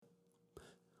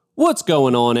What's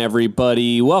going on,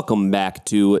 everybody? Welcome back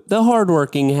to the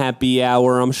Hardworking Happy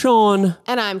Hour. I'm Sean.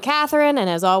 And I'm Catherine, and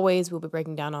as always, we'll be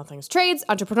breaking down all things trades,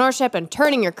 entrepreneurship, and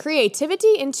turning your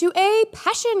creativity into a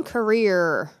passion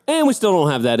career. And we still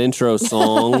don't have that intro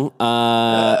song.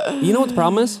 You know what the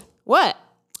problem is? What?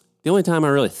 The only time I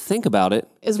really think about it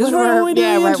Is when when we're- we do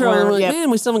yeah, the right, intro. we're- I'm like, yep.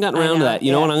 man, we still haven't gotten I around to know, that.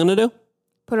 You know yeah. what I'm going to do?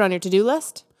 Put it on your to-do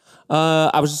list?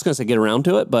 I was just going to say get around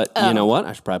to it, but you know what?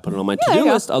 I should probably put it on my there to-do you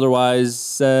go. list.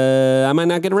 Otherwise, I might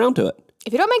not get around to it.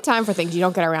 If you don't make time for things, you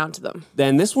don't get around to them.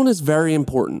 Then this one is very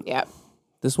important. Yeah.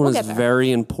 This one We'll is get there.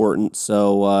 very important.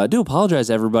 So I do apologize,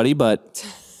 everybody, but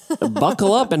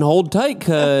buckle up and hold tight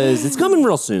because it's coming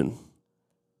real soon.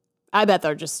 I bet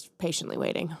they're just patiently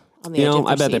waiting on the You edge know, of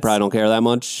their I bet they seats. probably don't care that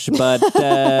much, but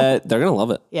they're going to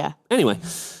love it. Yeah. Anyway,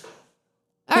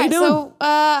 All you right, doing? so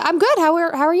I'm good. How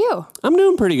are you? I'm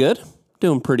doing pretty good.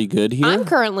 Doing pretty good here. I'm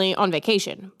currently on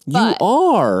vacation. You But,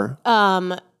 are.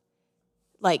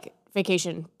 like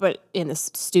vacation, but in the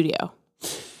studio.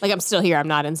 Like I'm still here. I'm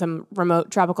not in some remote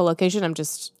tropical location. I'm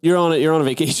just You're on a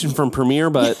vacation from Premiere,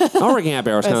 but Hardworking Happy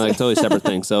Hour is kind of like a totally separate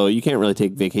thing. So you can't really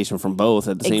take vacation from both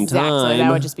at the same time.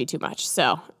 That would just be too much.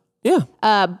 So Yeah.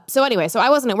 So anyway, so I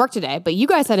wasn't at work today, but you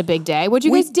guys had a big day. What'd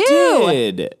you guys do?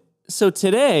 Did. So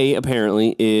today,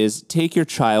 apparently, is Take Your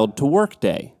Child to Work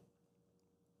Day.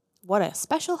 What a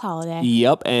special holiday.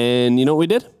 Yep. And you know what we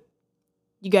did?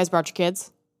 You guys brought your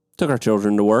kids? Took our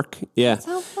children to work. Yeah.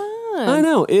 How fun. I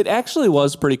know. It actually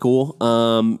was pretty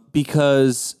cool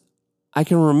because I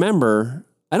can remember,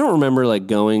 I don't remember like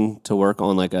going to work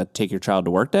on like a Take Your Child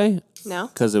to Work Day No?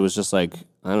 because it was just like,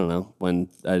 I don't know, when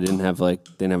I didn't have a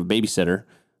babysitter,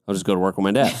 I'll just go to work with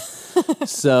my dad.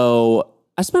 So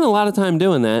I spent a lot of time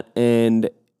doing that, and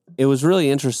it was really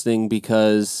interesting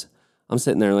because I'm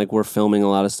sitting there like we're filming a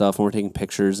lot of stuff and we're taking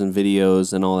pictures and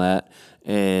videos and all that,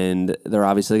 and they're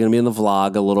obviously going to be in the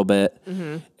vlog a little bit.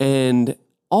 And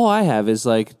all I have is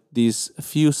like these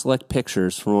few select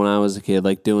pictures from when I was a kid,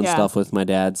 like doing Yeah. stuff with my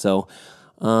dad. So,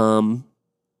 I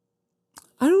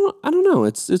don't know.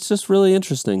 It's just really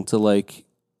interesting to like,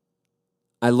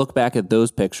 I look back at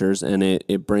those pictures and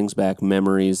it brings back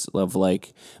memories of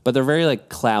like, but they're very like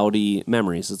cloudy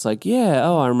memories. It's like, yeah,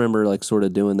 oh, I remember like sort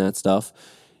of doing that stuff.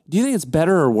 Do you think it's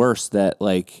better or worse that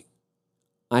like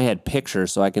I had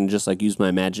pictures so I can just like use my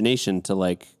imagination to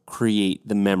like create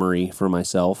the memory for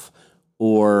myself?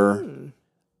 Or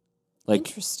like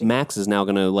Interesting. Max is now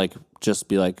going to like just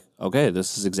be like, okay,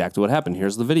 this is exactly what happened.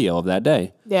 Here's the video of that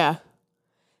day. Yeah.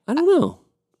 I don't know.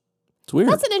 It's weird.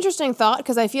 That's an interesting thought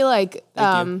because I feel like,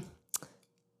 Thank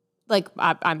like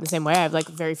I'm the same way. I have like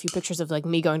very few pictures of like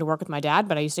me going to work with my dad,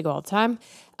 but I used to go all the time.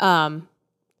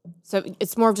 So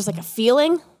it's more of just like a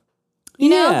feeling, you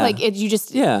know, Yeah. like you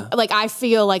just, Yeah. like I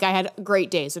feel like I had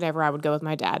great days whenever I would go with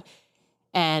my dad,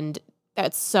 and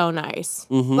that's so nice.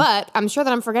 Mm-hmm. But I'm sure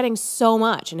that I'm forgetting so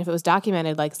much, and if it was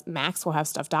documented, like Max will have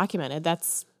stuff documented.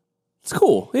 That's It's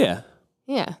cool. Yeah.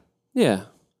 yeah. Yeah.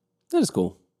 That is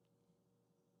cool.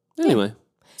 Anyway,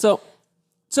 so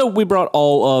we brought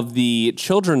all of the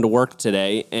children to work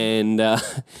today, and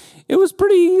it was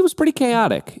pretty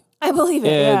chaotic. I believe it.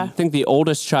 And Yeah. I think the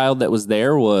oldest child that was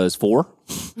there was 4.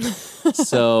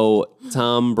 So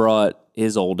Tom brought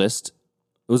his oldest,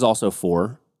 who was also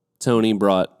 4. Tony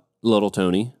brought little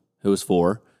Tony, who was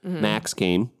 4. Max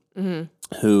came,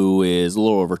 who is a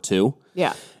little over 2.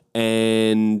 Yeah.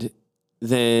 And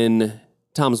then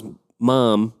Tom's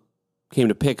mom came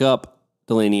to pick up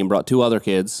Delaney and brought 2 other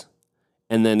kids.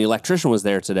 And then the electrician was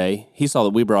there today. He saw that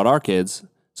we brought our kids,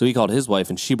 so he called his wife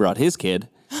and she brought his kid.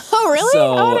 Oh, really?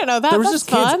 So I didn't know that. there was That's just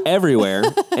fun. kids everywhere.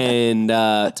 And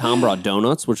Tom brought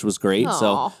donuts, which was great. Aw.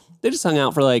 So they just hung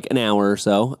out for like an hour or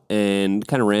so and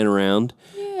kind of ran around.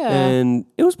 Yeah. And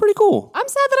it was pretty cool. I'm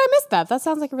sad that I missed that. That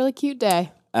sounds like a really cute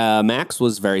day. Max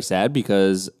was very sad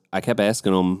because I kept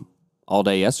asking him all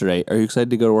day yesterday, are you excited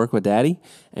to go to work with Daddy?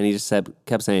 And he just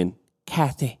kept saying,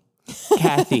 Kathy.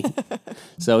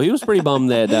 So he was pretty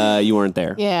bummed that you weren't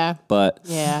there. Yeah. But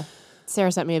Yeah. Sarah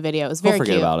sent me a video. It was he'll very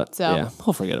forget cute. about it. So Yeah,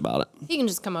 he'll forget about it. he can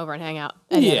just come over and hang out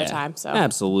any other time. So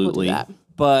absolutely. we'll do that.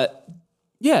 But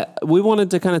yeah, we wanted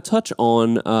to kind of touch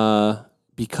on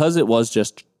because it was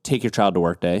just Take Your Child to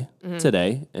Work Day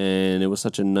today, and it was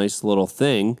such a nice little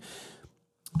thing.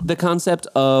 The concept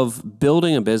of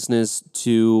building a business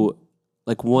to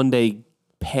like one day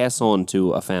pass on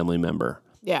to a family member.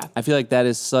 Yeah. I feel like that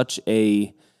is such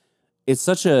a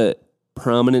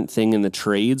prominent thing in the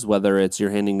trades, whether it's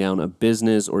you're handing down a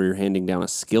business or you're handing down a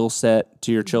skill set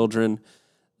to your children.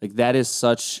 Like that is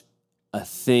such a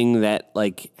thing that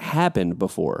like happened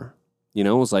before. You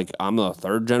know, it was like I'm the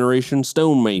 3rd generation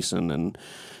stonemason and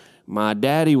my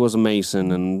daddy was a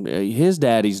Mason and his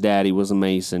daddy's daddy was a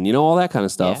Mason, you know, all that kind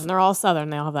of stuff. Yeah, and they're all Southern.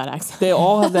 They all have that accent. They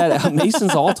all have that.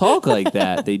 Masons all talk like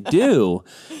that. They do.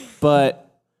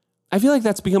 But I feel like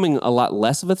that's becoming a lot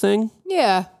less of a thing,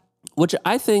 Yeah. which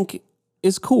I think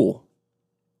is cool.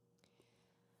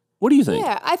 What do you think?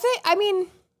 Yeah, I mean,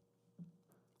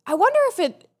 I wonder if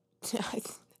it,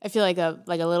 I feel like a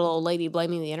little old lady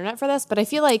blaming the internet for this, but I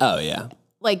feel like, Oh, yeah.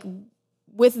 like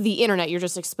with the internet, you're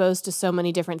just exposed to so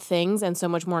many different things and so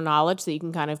much more knowledge that you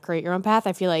can kind of create your own path.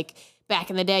 I feel like back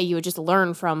in the day, you would just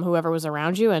learn from whoever was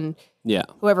around you, and Yeah.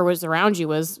 whoever was around you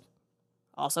was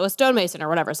also a stonemason or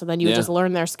whatever. So then you would just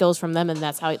learn their skills from them, and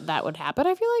that's how that would happen,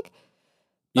 I feel like.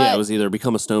 Yeah, But- it was either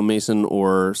become a stonemason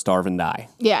or starve and die.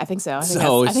 Yeah, I think so. I think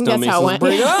that's stonemason's how it went. a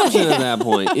pretty good option at that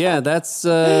point. Yeah, that's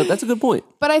a good point.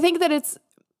 But I think that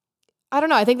I don't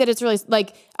know. I think that it's really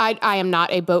like I am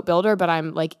not a boat builder, but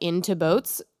I'm like into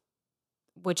boats,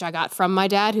 which I got from my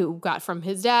dad, who got from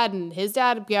his dad and his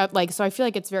dad. Yeah, like so I feel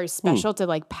like it's very special to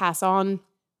like pass on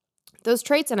those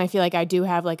traits, and I feel like I do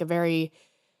have like a very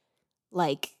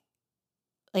like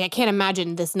I can't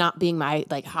imagine this not being my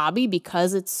like hobby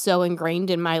because it's so ingrained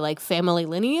in my like family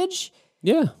lineage.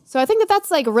 Yeah. So I think that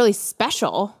that's like really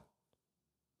special,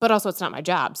 but also it's not my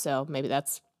job, so maybe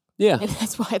that's Yeah.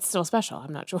 that's why it's still special.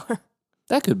 I'm not sure.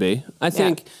 That could be. I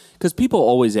think because people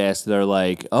always ask, they're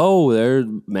like, "Oh,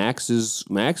 Max is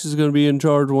going to be in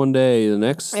charge one day, the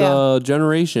next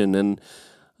generation," and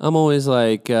I'm always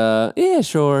like, "Yeah,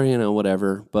 sure, you know,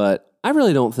 whatever." But I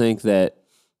really don't think that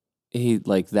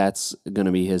that's going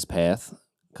to be his path.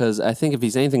 Because I think if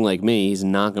he's anything like me, he's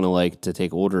not going to like to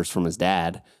take orders from his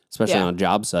dad, especially on a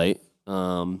job site.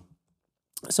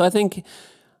 So I think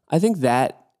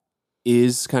that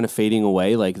is kind of fading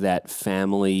away, like that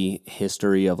family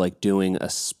history of like doing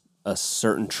a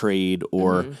certain trade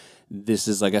or this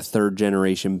is like a third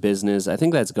generation business. I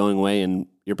think that's going away, and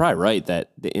you're probably right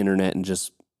that the internet and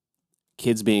just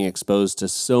kids being exposed to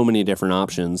so many different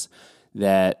options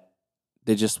that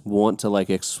they just want to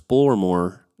like explore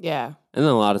more. Yeah. And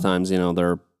then a lot of times, you know,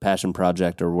 their passion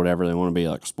project or whatever, they want to be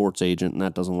like a sports agent, and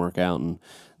that doesn't work out, and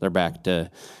they're back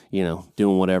to, you know,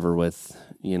 doing whatever with,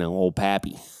 you know, old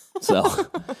Pappy. So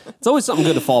it's always something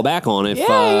good to fall back on if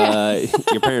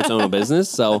your parents own a business.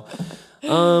 So,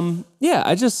 I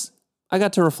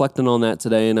got to reflecting on that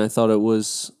today, and I thought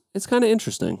it's kind of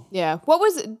interesting. Yeah. What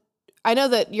was it? I know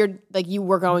that you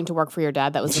were going to work for your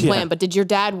dad. That was the plan. But did your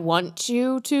dad want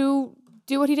you to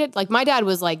do what he did? Like my dad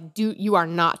was like, you are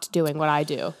not doing what I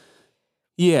do.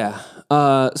 Yeah.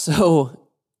 So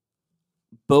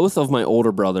both of my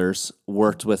older brothers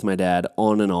worked with my dad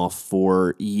on and off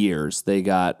for years. They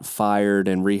got fired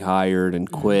and rehired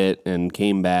and quit and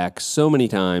came back so many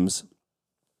times.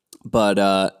 But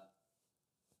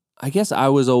I guess I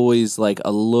was always like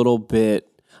a little bit,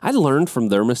 I learned from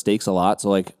their mistakes a lot. So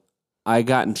like I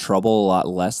got in trouble a lot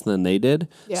less than they did.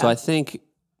 Yeah. So I think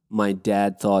my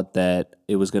dad thought that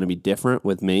it was going to be different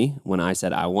with me when I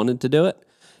said I wanted to do it.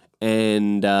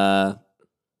 And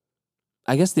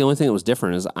I guess the only thing that was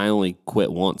different is I only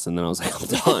quit once, and then I was like, I'm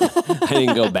done. I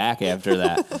didn't go back after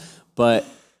that. But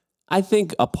I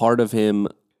think a part of him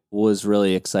was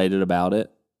really excited about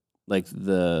it, like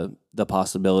the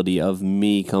possibility of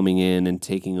me coming in and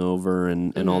taking over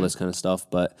and all this kind of stuff.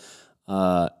 But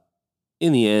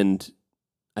in the end,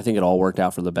 I think it all worked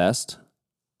out for the best.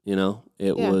 You know,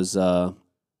 it was,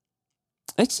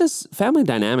 it's just family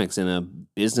dynamics in a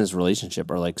business relationship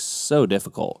are like so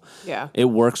difficult. Yeah. It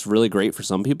works really great for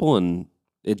some people, and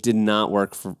it did not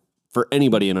work for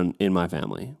anybody in my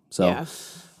family. So,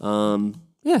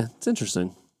 it's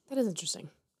interesting. That is interesting.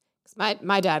 'Cause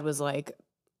my dad was like,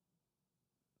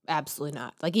 absolutely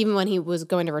not. Like even when he was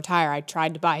going to retire, I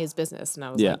tried to buy his business, and I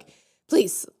was like,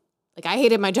 please. Like I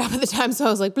hated my job at the time, so I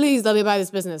was like, please let me buy this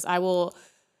business.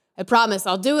 I promise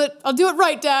I'll do it. I'll do it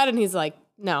right, Dad. And he's like,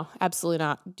 no, absolutely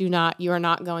not. Do not. You are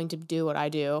not going to do what I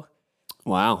do.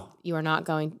 Wow. You are not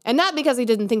going. And not because he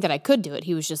didn't think that I could do it.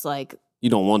 He was just like, you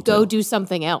don't want go to. do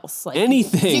something else. Like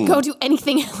anything. Go do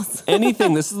anything else.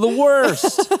 Anything. This is the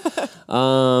worst.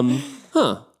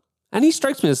 And he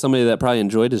strikes me as somebody that probably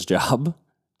enjoyed his job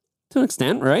to an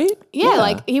extent, right? Yeah,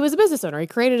 like he was a business owner. He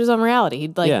created his own reality. He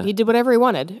did whatever he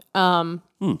wanted. And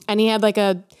he had like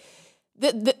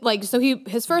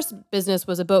his first business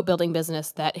was a boat building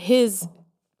business that his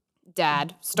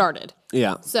dad started.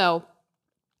 Yeah. So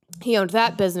he owned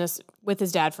that business with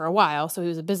his dad for a while. So he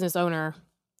was a business owner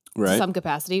to some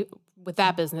capacity with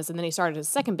that business. And then he started his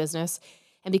second business.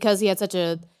 And because he had such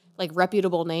a like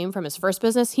reputable name from his first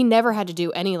business, he never had to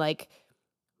do any like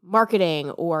marketing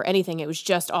or anything. It was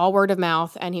just all word of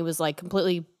mouth. And he was like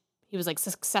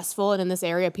successful. And in this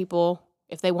area,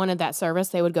 if they wanted that service,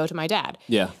 they would go to my dad.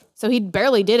 Yeah. So he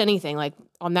barely did anything like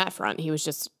on that front. He was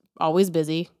just always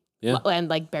busy and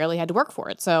like barely had to work for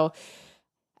it. So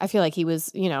I feel like he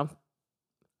was, you know,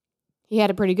 he had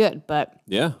it pretty good. But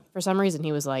Yeah. for some reason,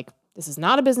 he was like, this is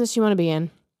not a business you want to be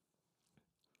in.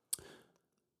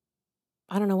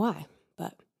 I don't know why,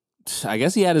 but I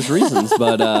guess he had his reasons,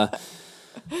 but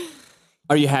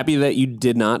are you happy that you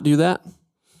did not do that?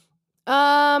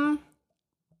 yeah.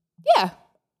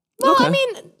 Well, Okay. I mean,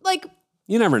 like,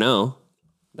 You never know.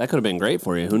 That could have been great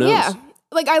for you. Who knows? yeah,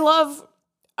 like I love,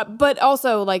 but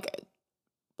also like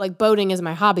boating is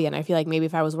my hobby, and I feel like maybe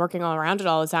if I was working all around it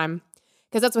all the time,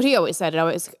 because that's what he always said.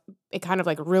 It kind of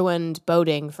like ruined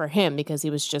boating for him because he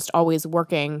was just always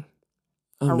working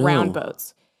around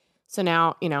boats. So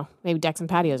now, you know, maybe decks and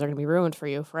patios are going to be ruined for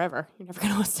you forever. You're never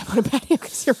going to want to step on a patio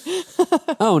because you're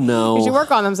Oh no. because you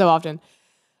work on them so often.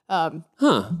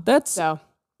 That's So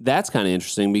kind of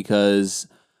interesting because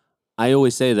I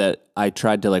always say that I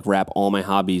tried to like wrap all my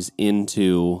hobbies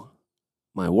into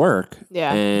my work.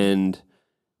 Yeah. And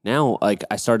now like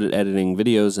I started editing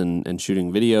videos and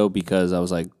shooting video because I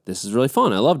was like, this is really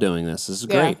fun. I love doing this. This is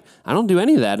great. I don't do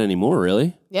any of that anymore,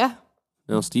 really. yeah,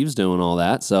 Now Steve's doing all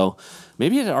that. So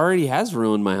maybe it already has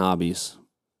ruined my hobbies.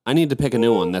 I need to pick a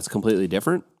new one that's completely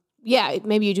different. yeah,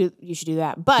 maybe you should do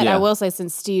that. But Yeah. I will say,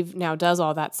 since Steve now does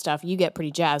all that stuff, you get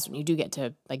pretty jazzed when you do get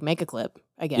to like make a clip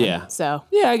again. Yeah. So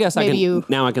Yeah, I guess Maybe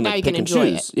now I can now like you pick can and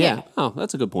enjoy choose. it. Yeah. Yeah. Oh,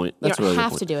 that's a good point. you That's a don't really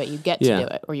have good to point. do it. You get to Yeah. do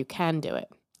it, or you can do it.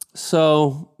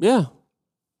 So yeah,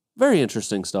 very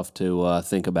interesting stuff to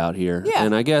think about here. Yeah.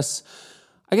 And I guess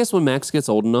when Max gets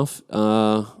old enough,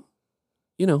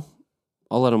 you know,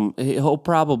 I'll let him. He'll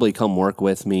probably come work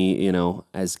with me. You know,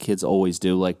 as kids always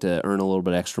do, like to earn a little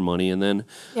bit extra money, and then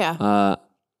Yeah.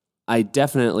 I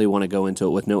definitely want to go into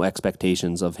it with no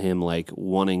expectations of him like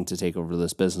wanting to take over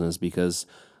this business because.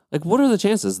 Like, what are the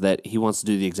chances that he wants to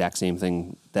do the exact same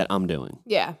thing that I'm doing?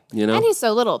 Yeah. You know? And he's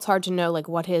so little, it's hard to know like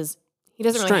what he doesn't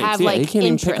really Strengths, have yeah. like He can't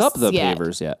even pick up interests the yet.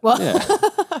 pavers yet. Well,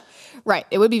 Yeah. right.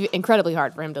 It would be incredibly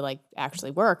hard for him to like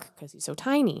actually work because he's so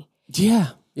tiny.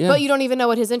 Yeah. Yeah. But you don't even know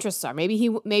what his interests are. Maybe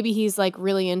he's like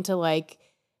really into like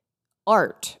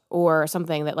art or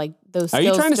something that like those Are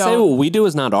skills you trying to say don't- what we do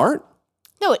is not art?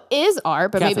 No, it is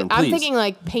art, but Catherine, maybe I'm please. thinking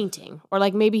like painting, or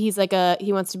like maybe he's like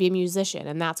he wants to be a musician,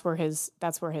 and that's where his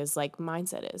like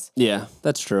mindset is. Yeah,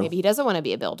 that's true. Maybe he doesn't want to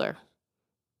be a builder.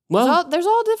 Well, There's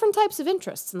all different types of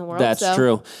interests in the world. that's so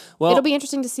true. Well, it'll be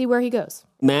interesting to see where he goes.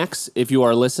 Max, if you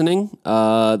are listening,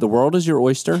 the world is your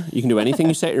oyster. You can do anything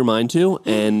you set your mind to,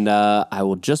 and I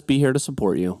will just be here to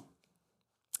support you.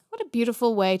 What a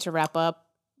beautiful way to wrap up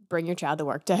Bring Your Child to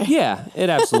Work Day. Yeah, it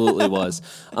absolutely was.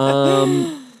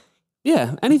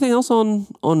 Yeah. Anything else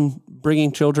on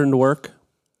bringing children to work?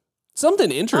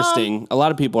 Something interesting. A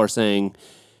lot of people are saying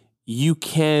you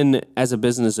can, as a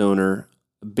business owner,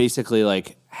 basically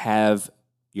like have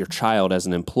your child as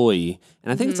an employee,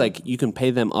 and I think it's like you can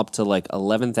pay them up to like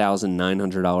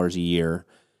 $11,900 a year,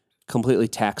 completely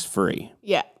tax free.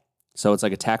 Yeah. So it's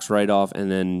like a tax write off, and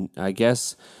then I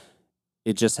guess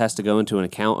it just has to go into an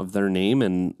account of their name,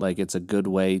 and like it's a good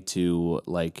way to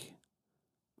like.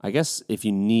 I guess if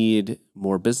you need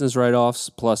more business write-offs,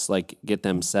 plus like get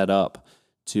them set up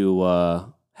to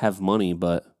have money,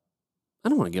 but I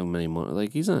don't want to give him any money.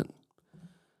 Like he's not.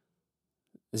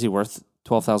 Is he worth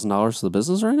 $12,000 to the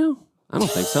business right now? I don't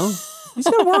think so. He's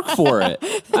got to work for it.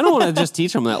 I don't want to just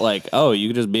teach him that like, oh, you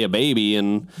could just be a baby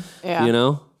and Yeah. you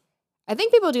know. I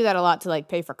think people do that a lot to like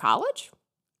pay for college.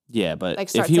 Yeah, but Like if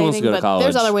start he saving, wants to go to but college,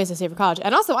 there's other ways to save for college.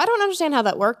 And also, I don't understand how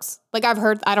that works. Like I've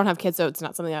heard, I don't have kids, so it's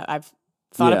not something that I've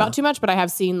thought Yeah. about too much, but I have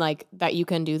seen like that you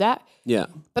can do that. Yeah,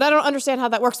 But I don't understand how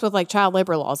that works with like child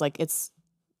labor laws. Like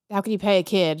how can you pay a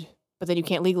kid, but then you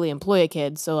can't legally employ a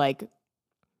kid? So like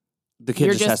the kid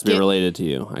You're just just has to be gi- related to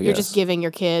you. I guess you're just giving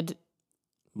your kid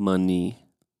money.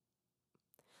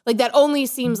 like that only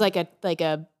seems like a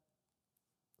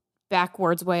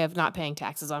backwards way of not paying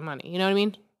taxes on money. You know what I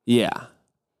mean? Yeah.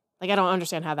 Like I don't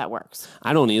understand how that works.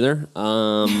 I don't either.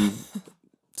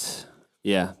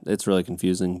 Yeah, it's really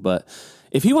confusing. But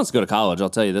if he wants to go to college, I'll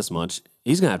tell you this much: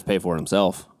 he's gonna have to pay for it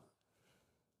himself.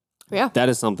 Yeah. That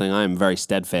is something I am very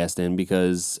steadfast in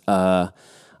because I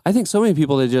think so many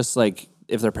people, they just like,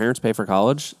 if their parents pay for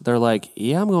college, they're like,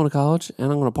 yeah, I'm going to college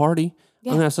and I'm going to party.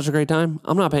 Yeah. I'm going to have such a great time.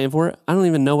 I'm not paying for it. I don't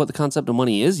even know what the concept of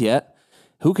money is yet.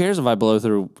 Who cares if I blow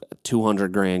through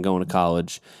 $200,000 going to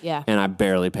college Yeah. and I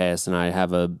barely pass and I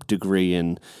have a degree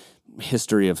in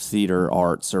history of theater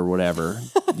arts or whatever,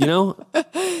 you know?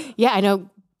 Yeah, I know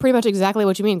pretty much exactly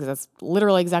what you mean because that's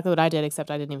literally exactly what I did, except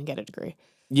I didn't even get a degree.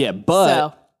 Yeah, but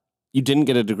So you didn't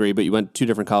get a degree, but you went to 2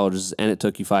 different colleges and it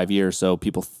took you 5 years. So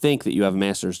people think that you have a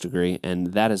master's degree, and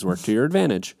that has worked to your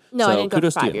advantage. No, so I didn't go for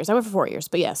kudos to 5 you. years. I went for 4 years,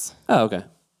 but yes. Oh, okay.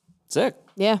 Sick.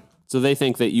 Yeah. So they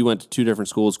think that you went to 2 different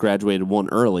schools, graduated one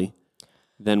early,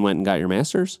 then went and got your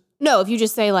master's? No, if you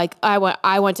just say like, I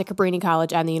went to Cabrini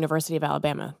College and the University of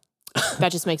Alabama,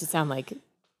 that just makes it sound like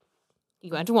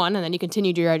you went to one and then you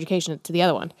continued your education to the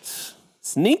other one.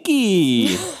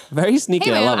 Sneaky. Very sneaky.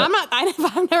 Hey, man, I love it.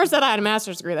 I've never said I had a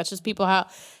master's degree. That's just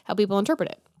how people interpret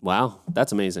it. Wow,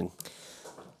 that's amazing.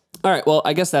 All right, well,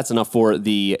 I guess that's enough for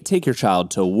the Take Your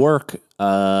Child to Work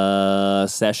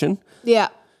session. Yeah.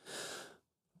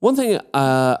 One thing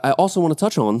I also want to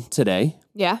touch on today,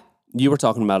 Yeah. you were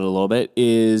talking about it a little bit,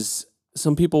 is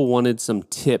some people wanted some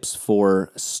tips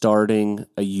for starting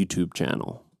a YouTube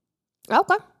channel,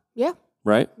 Okay. Yeah.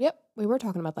 right? Yep. We were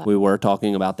talking about that. We were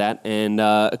talking about that, and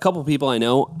a couple people I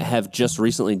know have just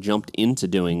recently jumped into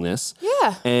doing this.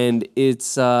 Yeah. And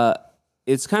it's kind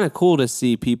of cool to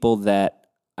see people that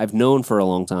I've known for a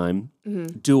long time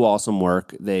do awesome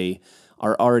work. They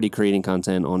are already creating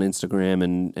content on Instagram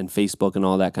and Facebook and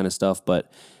all that kind of stuff,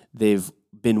 but they've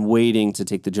been waiting to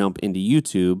take the jump into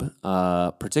YouTube,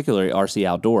 particularly RC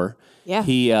Outdoor. Yeah.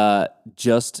 He I've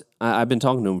been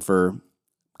talking to him for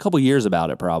a couple years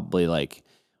about it, probably like,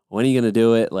 when are you going to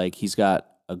do it? Like, he's got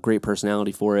a great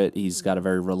personality for it. He's got a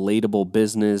very relatable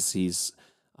business. He's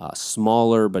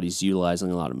smaller, but he's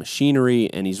utilizing a lot of machinery,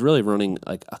 and he's really running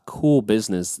like a cool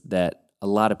business that a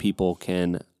lot of people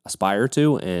can aspire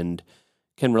to and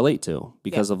can relate to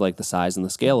because of like the size and the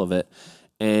scale of it.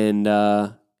 And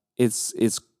I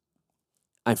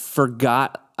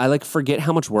forget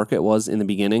how much work it was in the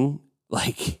beginning.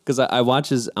 Like, because I'm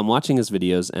watching his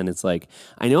videos, and it's like,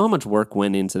 I know how much work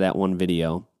went into that one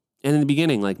video. And in the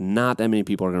beginning, like, not that many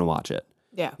people are going to watch it.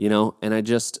 Yeah. You know? And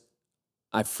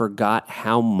I forgot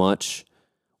how much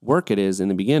work it is in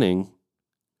the beginning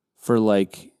for,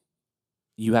 like,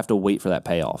 you have to wait for that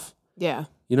payoff. Yeah.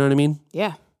 You know what I mean?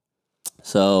 Yeah.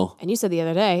 So. And you said the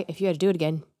other day, if you had to do it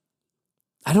again.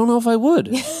 I don't know if I would.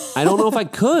 I don't know if I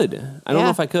could. I don't know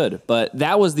if I could. But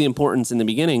that was the importance in the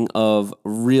beginning of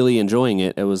really enjoying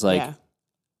it. It was like,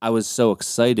 I was so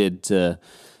excited to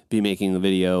be making the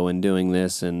video and doing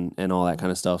this and all that kind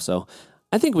of stuff. So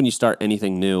I think when you start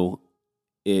anything new,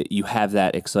 you have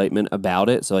that excitement about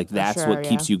it. So like that's what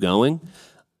keeps you going.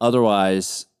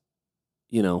 Otherwise,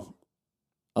 you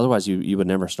would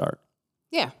never start.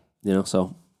 Yeah. You know,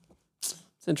 so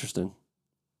it's interesting.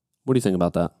 What do you think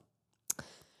about that?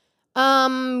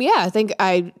 Yeah, I think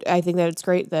that it's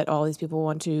great that all these people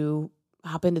want to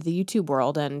hop into the YouTube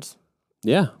world, and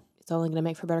it's only going to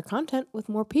make for better content with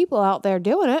more people out there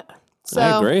doing it. So,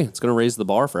 I agree. It's going to raise the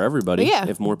bar for everybody Yeah.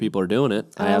 if more people are doing it.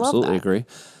 And I I love absolutely that. agree.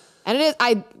 And it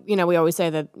is, we always say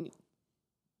that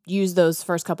use those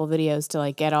first couple videos to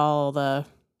like get all the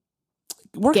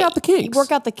Work out the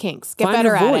kinks. Get Find better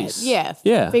your at voice. it. Yeah.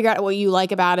 Yeah. Figure out what you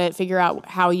like about it. Figure out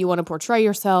how you want to portray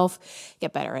yourself.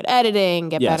 Get better at editing.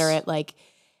 Get Yes. better at like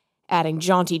adding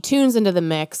jaunty tunes into the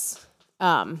mix.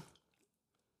 So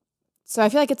I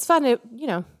feel like it's fun to,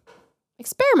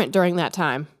 experiment during that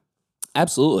time.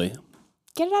 Absolutely.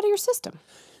 Get it out of your system.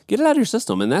 Get it out of your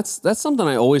system. And that's something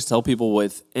I always tell people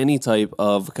with any type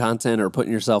of content or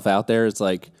putting yourself out there. It's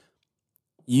like,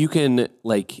 you can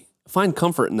like find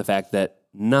comfort in the fact that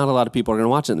not a lot of people are going to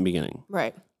watch it in the beginning.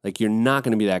 Right. Like, you're not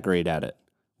going to be that great at it.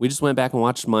 We just went back and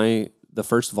watched the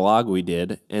first vlog we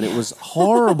did, and it was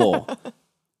horrible.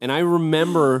 And I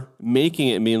remember making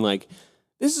it and being like,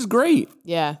 this is great.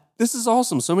 Yeah. This is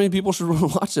awesome. So many people should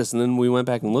watch this. And then we went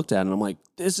back and looked at it, and I'm like,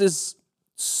 this is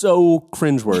so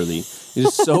cringeworthy. It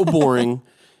is so boring.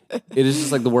 It is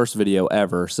just like the worst video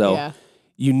ever. So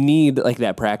you need like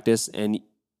that practice, and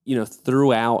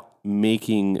throughout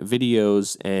making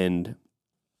videos, and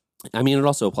I mean, it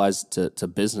also applies to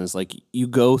business. Like, you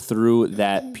go through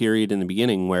that period in the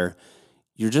beginning where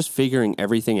you're just figuring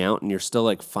everything out, and you're still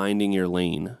like finding your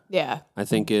lane. Yeah. I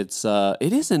think it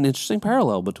is an interesting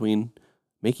parallel between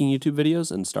making YouTube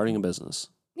videos and starting a business.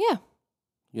 Yeah.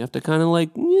 You have to kind of like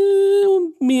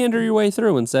meander your way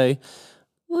through and say,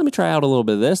 let me try out a little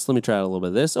bit of this. Let me try out a little bit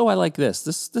of this. Oh, I like this.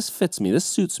 This fits me. This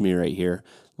suits me right here.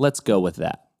 Let's go with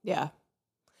that. Yeah.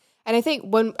 And I think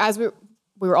as we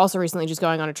were also recently just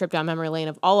going on a trip down memory lane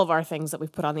of all of our things that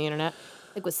we've put on the internet,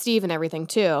 like with Steve and everything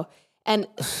too. And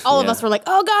all of us were like,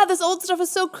 oh God, this old stuff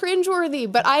is so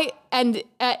cringeworthy. But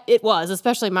it was,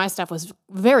 especially my stuff was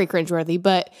very cringeworthy.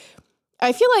 But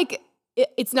I feel like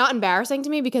it's not embarrassing to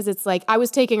me because it's like I was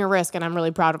taking a risk, and I'm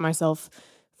really proud of myself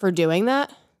for doing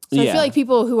that. So I feel like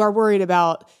people who are worried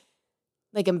about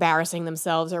like embarrassing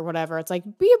themselves or whatever. It's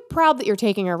like, be proud that you're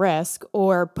taking a risk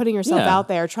or putting yourself Yeah. out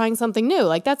there, trying something new.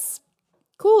 Like that's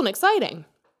cool and exciting.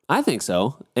 I think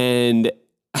so. And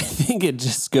I think it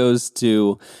just goes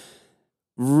to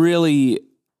really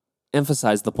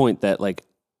emphasize the point that like,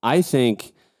 I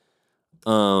think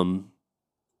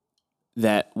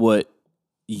that what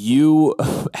you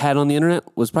had on the internet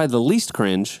was probably the least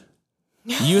cringe.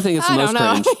 You think it's the I most don't know.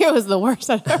 I cringe. think it was the worst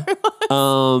I've ever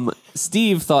watched.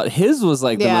 Steve thought his was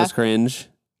like the Yeah. most cringe,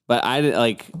 but I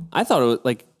thought it was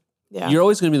like, Yeah. you're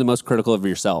always going to be the most critical of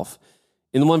yourself.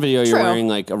 In the one video, you're True. wearing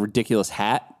like a ridiculous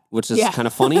hat, which is Yeah. kind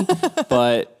of funny,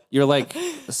 but you're like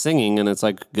singing and it's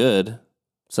like good.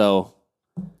 So,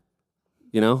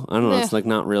 I don't know. Yeah. It's like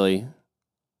not really.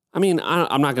 I mean,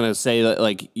 I'm not going to say that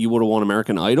like you would have won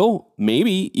American Idol.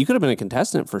 Maybe you could have been a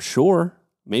contestant for sure.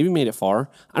 Maybe made it far.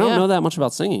 I don't Yeah. know that much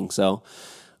about singing. So,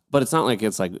 but it's not like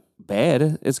it's like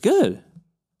bad. It's good.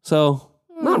 So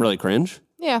not really cringe.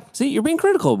 Yeah. See, you're being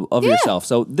critical of yourself.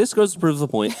 So this goes to prove the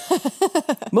point.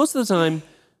 Most of the time,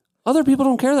 other people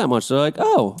don't care that much. They're like,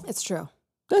 oh, It's true.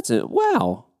 that's it.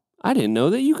 Wow. I didn't know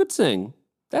that you could sing.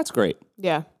 That's great.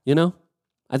 Yeah.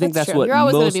 I think that's true. what You're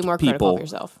always going most to be more critical people of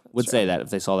yourself. That's would true. say that if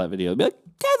they saw that video. They'd be like,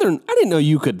 Catherine, I didn't know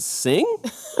you could sing.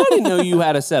 I didn't know you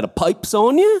had a set of pipes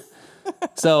on you.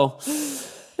 So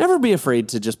never be afraid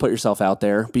to just put yourself out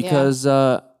there because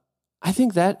I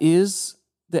think that is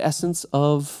the essence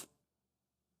of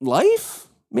life,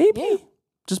 maybe. Yeah.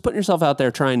 Just putting yourself out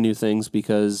there, trying new things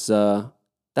because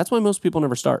that's why most people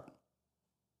never start.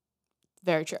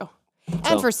 Very true. So-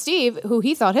 And for Steve, who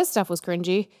he thought his stuff was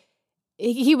cringy,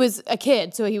 he was a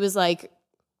kid, so he was like,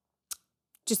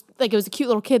 just like it was a cute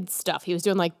little kid stuff. He was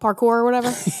doing like parkour or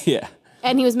whatever, Yeah.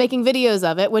 and he was making videos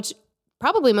of it, which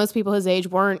probably most people his age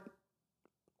weren't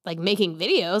like making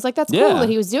videos. Like that's cool Yeah. that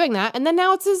he was doing that, and then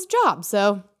now it's his job.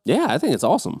 So Yeah, I think it's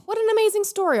awesome. what an amazing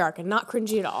story arc, and not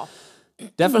cringy at all.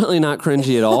 Definitely not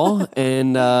cringy at all.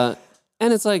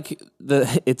 And it's like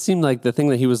it seemed like the thing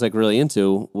that he was like really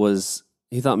into was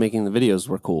he thought making the videos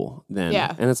were cool then.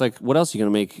 Yeah. And it's like, what else are you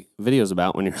going to make videos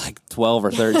about when you're like 12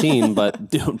 or 13, but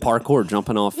doing parkour,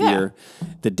 jumping off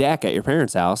the deck at your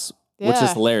parents' house, which is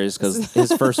Yeah. hilarious because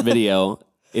his first video,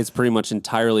 it's pretty much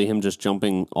entirely him just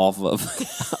jumping off of,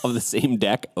 of the same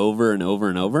deck over and over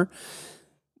and over.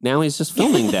 Now he's just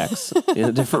filming decks in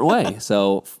a different way.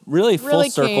 So really full Really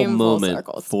circle came full moment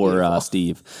circle. It's for beautiful.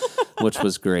 Steve, which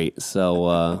was great.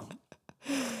 So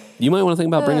you might want to think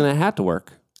about bringing that hat to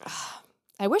work.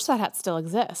 I wish that hat still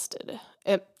existed.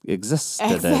 It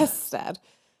Existed. existed.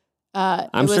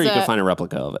 I'm it sure was you could find a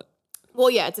replica of it. Well,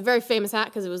 yeah, it's a very famous hat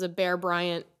because it was a Bear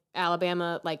Bryant,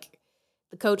 Alabama, like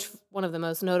the coach, one of the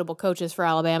most notable coaches for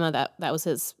Alabama. That was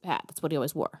his hat. That's what he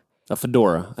always wore. A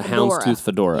fedora, a houndstooth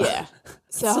fedora. Yeah.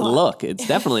 So It's a look. It's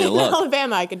definitely a in look.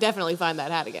 Alabama, I could definitely find that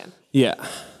hat again. Yeah.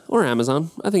 Or Amazon.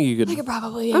 I think you could. I could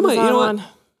probably I might- you Amazon know what? one.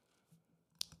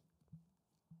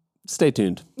 Stay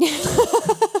tuned.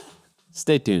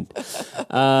 Stay tuned.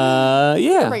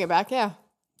 Yeah. Bring it back, yeah.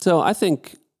 So I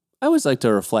think I always like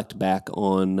to reflect back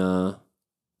on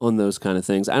those kind of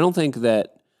things. I don't think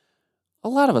that a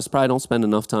lot of us probably don't spend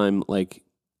enough time like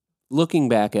looking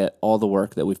back at all the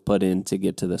work that we've put in to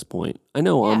get to this point. I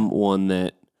know Yeah. I'm one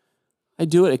that I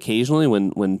do it occasionally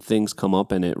when things come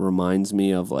up and it reminds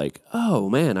me of like, oh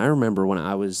man, I remember when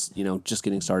I was, just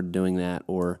getting started doing that,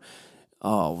 or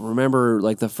oh, remember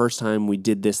like the first time we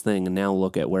did this thing and now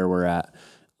look at where we're at.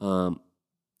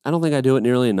 I don't think I do it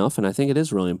nearly enough, and I think it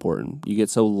is really important. You get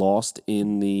so lost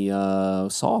in the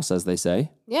sauce, as they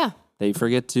say, Yeah. that you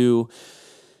forget to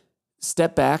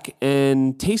step back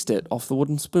and taste it off the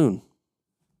wooden spoon.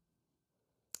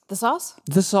 The sauce?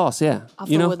 The sauce, yeah. Off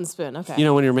the wooden spoon. Okay.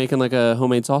 When you're making like a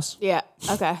homemade sauce, Yeah.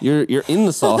 Okay. you're in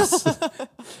the sauce.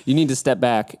 You need to step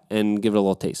back and give it a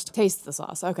little taste. Taste the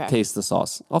sauce. Okay. Taste the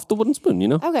sauce off the wooden spoon.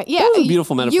 Okay. Yeah. That was a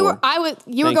beautiful metaphor. You were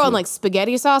Thank going you. like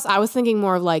spaghetti sauce. I was thinking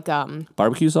more of like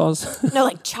Barbecue sauce. no,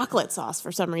 like chocolate sauce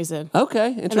for some reason. Okay,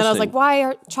 interesting. And then I was like, why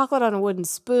are chocolate on a wooden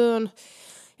spoon?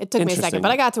 It took me a Interesting. second,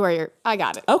 but I got to where I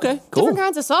got it. okay, cool. Different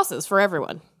kinds of sauces for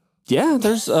everyone. Yeah,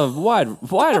 there's a wide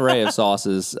array of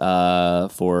sauces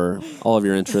for all of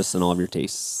your interests and all of your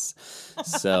tastes.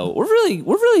 So we're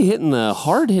really hitting the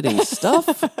hard hitting stuff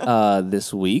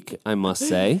this week, I must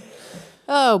say.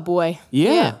 Oh boy.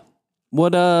 Yeah.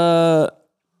 What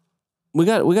we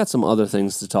got some other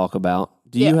things to talk about.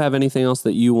 Do you Yeah. have anything else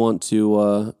that you want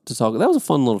to talk? That was a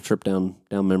fun little trip down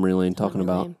memory lane talking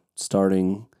Memory about lane.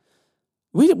 starting.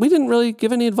 We didn't really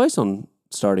give any advice on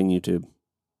starting YouTube.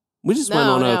 We just went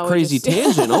on a we crazy just-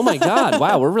 tangent. Oh my God.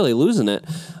 Wow. We're really losing it.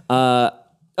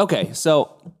 Okay.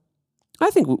 So I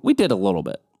think we did a little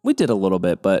bit.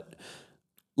 But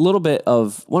little bit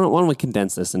of, why don't we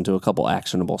condense this into a couple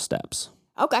actionable steps?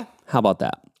 Okay. How about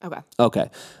that? Okay. Okay.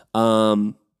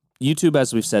 YouTube,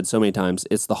 as we've said so many times,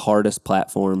 it's the hardest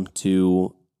platform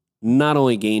to not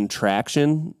only gain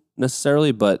traction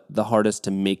necessarily, but the hardest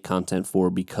to make content for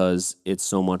because it's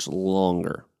so much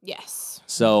longer. Yes.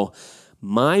 So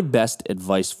my best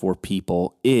advice for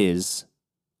people is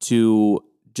to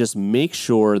just make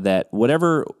sure that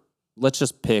whatever, let's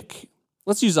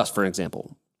use us for an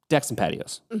example, decks and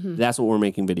patios. That's what we're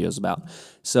making videos about.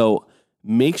 So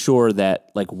make sure that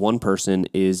like one person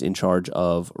is in charge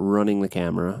of running the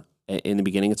camera. In the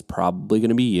beginning, it's probably going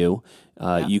to be you.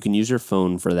 You can use your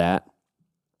phone for that.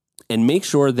 And make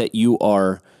sure that you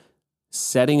are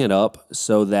setting it up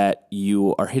so that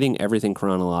you are hitting everything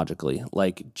chronologically.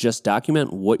 Like just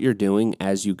document what you're doing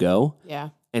as you go. Yeah.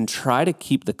 And try to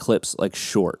keep the clips like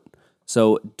short.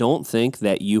 So don't think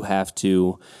that you have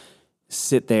to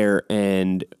sit there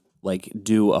and like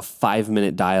do a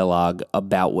 5-minute dialogue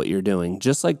about what you're doing.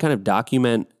 Just like kind of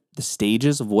document the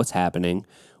stages of what's happening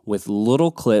with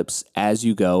little clips as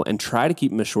you go and try to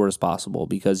keep them as short as possible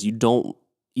because you don't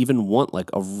even want like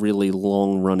a really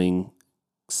long running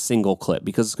single clip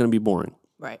because it's going to be boring.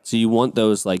 Right. So you want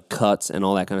those like cuts and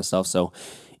all that kind of stuff. So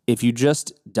if you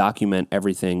just document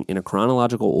everything in a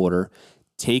chronological order,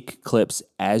 take clips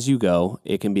as you go,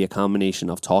 it can be a combination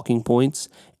of talking points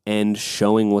and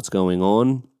showing what's going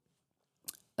on.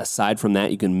 Aside from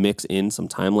that, you can mix in some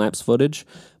time-lapse footage.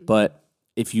 But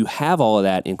if you have all of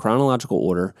that in chronological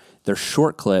order, they're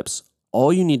short clips.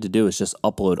 All you need to do is just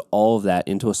upload all of that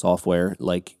into a software.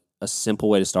 Like a simple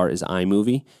way to start is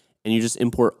iMovie, and you just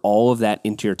import all of that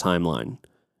into your timeline.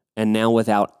 And now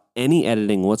without any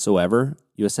editing whatsoever,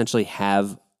 you essentially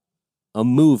have a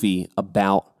movie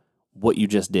about what you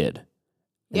just did.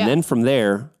 And then from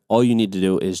there, all you need to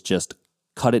do is just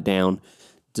cut it down,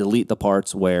 delete the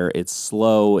parts where it's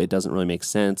slow, it doesn't really make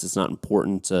sense, it's not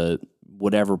important to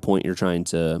whatever point you're trying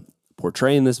to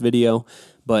portray in this video.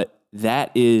 But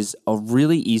that is a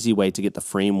really easy way to get the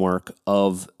framework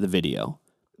of the video.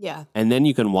 Yeah. And then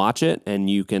you can watch it and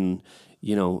you can,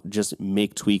 just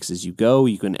make tweaks as you go.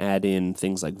 You can add in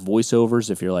things like voiceovers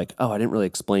if you're like, oh, I didn't really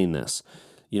explain this.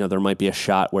 There might be a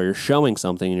shot where you're showing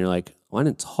something and you're like, well, I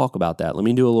didn't talk about that. Let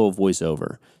me do a little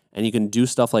voiceover. And you can do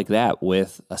stuff like that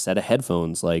with a set of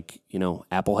headphones, like,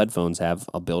 Apple headphones have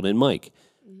a built-in mic.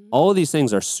 All of these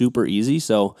things are super easy.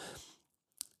 So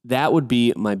that would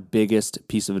be my biggest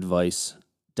piece of advice.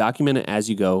 Document it as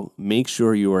you go. Make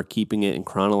sure you are keeping it in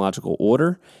chronological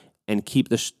order and keep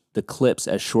the clips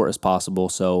as short as possible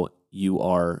so you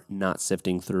are not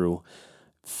sifting through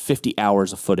 50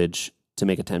 hours of footage to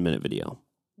make a 10-minute video.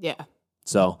 Yeah.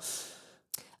 So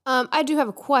I do have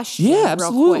a question. Yeah,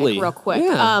 absolutely. Real quick.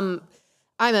 Yeah.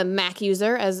 I'm a Mac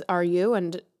user, as are you,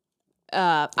 and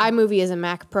iMovie is a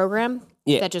Mac program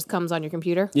that just comes on your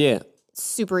computer. Yeah.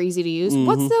 Super easy to use.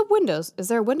 What's the Windows? Is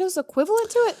there a Windows equivalent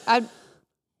to it?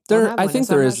 I think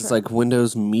there is. Sure. It's like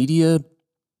Windows Media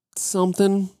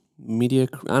something. I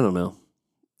don't know.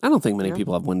 I don't think many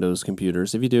people have Windows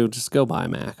computers. If you do, just go buy a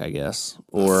Mac, I guess.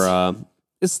 Or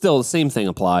it's still the same thing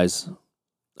applies.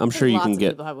 I'm sure you can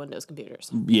get. People have Windows computers.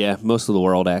 Yeah, most of the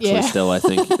world actually still, I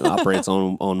think, operates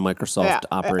on Microsoft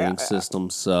operating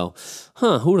systems. So,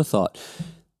 who would have thought?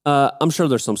 I'm sure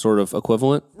there's some sort of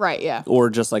equivalent. Right, yeah. Or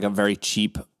just like a very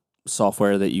cheap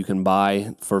software that you can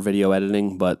buy for video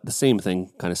editing, but the same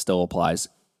thing kind of still applies.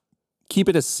 Keep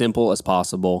it as simple as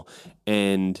possible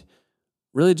and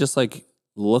really just like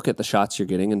look at the shots you're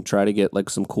getting and try to get like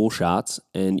some cool shots.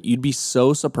 And you'd be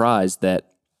so surprised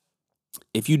that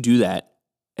if you do that,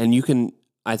 and you can,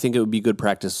 I think it would be good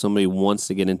practice if somebody wants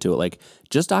to get into it. Like,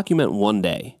 just document one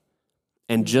day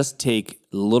and just take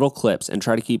little clips and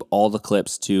try to keep all the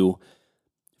clips to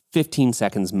 15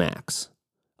 seconds max.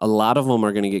 A lot of them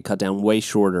are going to get cut down way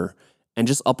shorter and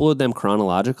just upload them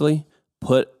chronologically,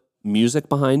 put music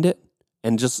behind it,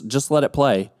 and just let it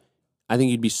play. I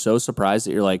think you'd be so surprised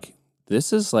that you're like,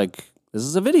 this is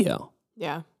a video.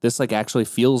 Yeah. This like actually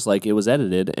feels like it was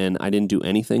edited and I didn't do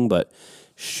anything but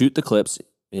shoot the clips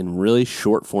in really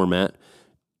short format,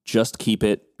 just keep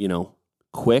it,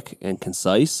 quick and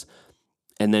concise,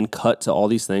 and then cut to all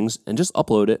these things and just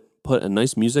upload it, put a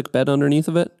nice music bed underneath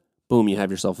of it, boom, you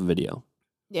have yourself a video.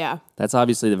 Yeah. That's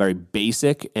obviously the very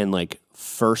basic and like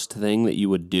first thing that you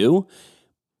would do,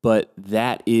 but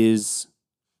that's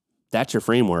your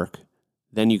framework.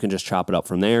 Then you can just chop it up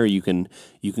from there. You can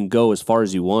go as far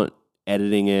as you want,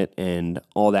 editing it and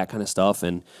all that kind of stuff,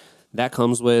 and that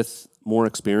comes with more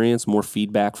experience, more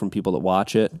feedback from people that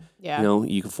watch it. Yeah.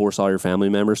 You can force all your family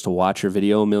members to watch your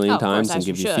video a million times and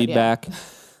give you feedback.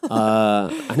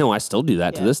 I know I still do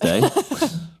that to this day.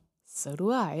 So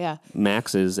do I, yeah.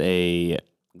 Max is a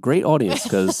great audience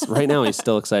because right now he's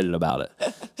still excited about it.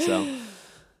 So,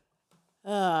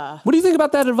 what do you think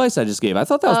about that advice I just gave? I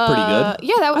thought that was pretty good.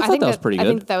 Yeah, I thought that was pretty good. I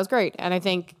think that was great. And I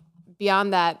think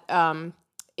beyond that, so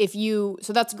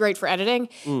that's great for editing.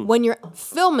 When you're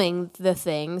filming the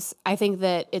things, I think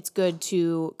that it's good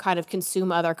to kind of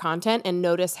consume other content and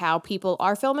notice how people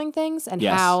are filming things and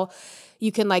Yes. how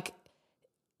you can like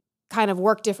kind of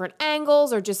work different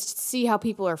angles or just see how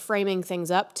people are framing things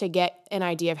up to get an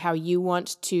idea of how you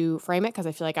want to frame it. Cause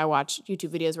I feel like I watch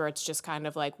YouTube videos where it's just kind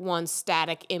of like one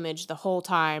static image the whole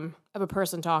time of a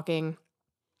person talking.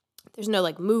 There's no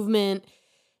like movement.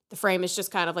 The frame is just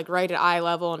kind of like right at eye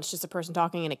level and it's just a person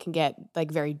talking and it can get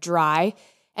like very dry.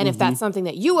 And if that's something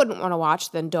that you wouldn't want to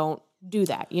watch, then don't do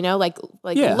that. You know, like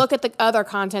Yeah. look at the other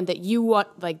content that you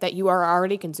want, like that you are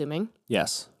already consuming.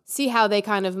 Yes. See how they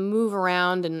kind of move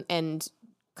around and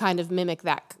kind of mimic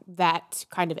that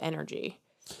kind of energy.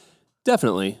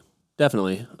 Definitely.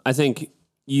 I think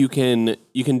you can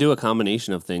do a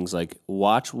combination of things, like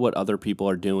watch what other people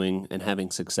are doing and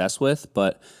having success with,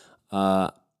 but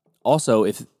also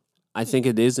I think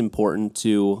it is important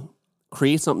to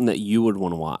create something that you would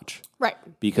want to watch. Right.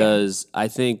 Because I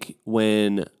think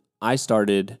when I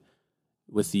started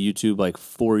with the YouTube like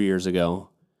 4 years ago,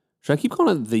 should I keep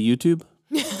calling it the YouTube?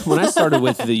 When I started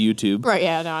with the YouTube, Right,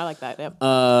 yeah, no, I like that. Yep.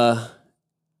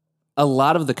 a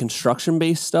lot of the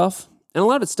construction-based stuff, and a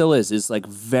lot of it still is like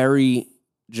very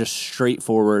just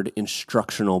straightforward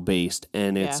instructional based,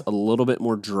 and it's a little bit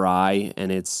more dry,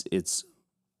 and it's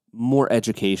more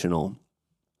educational.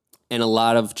 And a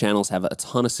lot of channels have a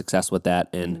ton of success with that,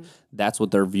 and that's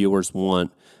what their viewers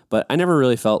want. But I never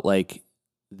really felt like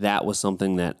that was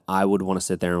something that I would want to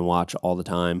sit there and watch all the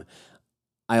time.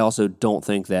 I also don't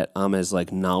think that I'm as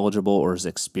like knowledgeable or as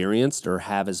experienced or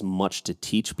have as much to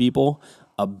teach people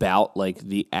about like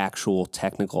the actual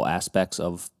technical aspects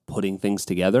of putting things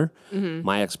together.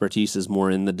 My expertise is more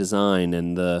in the design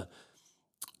and the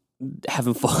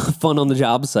having fun on the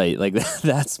job site. Like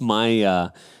that's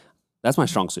my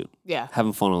strong suit. Yeah.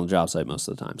 Having fun on the job site most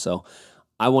of the time. So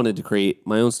I wanted to create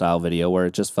my own style video where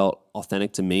it just felt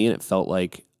authentic to me and it felt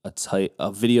like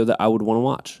a video that I would want to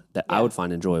watch, that I would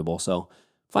find enjoyable. So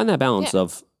find that balance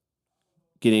of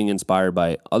getting inspired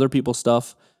by other people's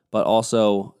stuff, but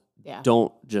also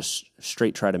don't just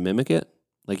straight try to mimic it.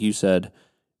 Like you said,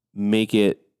 make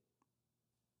it,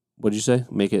 what'd you say?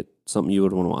 Make it something you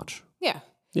would want to watch. Yeah.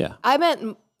 Yeah. I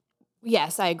meant,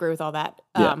 yes, I agree with all that.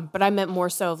 But I meant more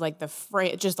so of like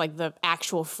just like the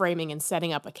actual framing and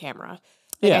setting up a camera.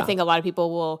 Like I think a lot of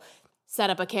people will set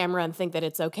up a camera and think that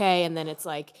it's okay. And then it's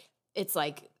like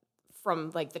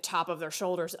from like the top of their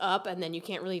shoulders up, and then you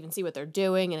can't really even see what they're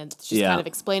doing. And it's just kind of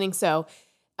explaining. So,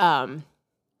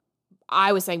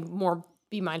 I was saying more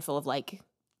be mindful of like,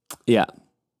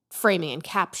 framing and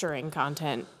capturing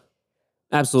content.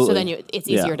 Absolutely. So then it's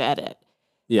easier to edit.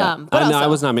 Yeah. But I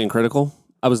was not being critical.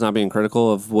 I was not being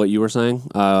critical of what you were saying.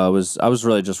 I was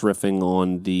really just riffing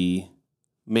on the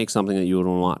make something that you would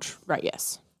want to watch. Right.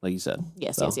 Yes. Like you said.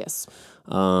 Yes. So, Yes.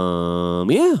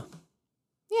 Yeah.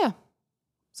 Yeah.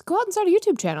 So go out and start a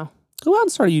YouTube channel. Go out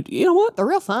and start you know what? They're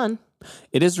real fun.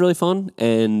 It is really fun,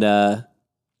 and I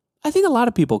think a lot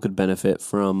of people could benefit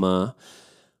from.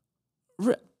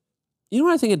 You know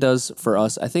what I think it does for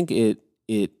us? I think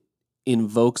it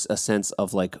invokes a sense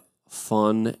of like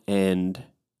fun, and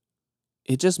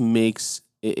it just makes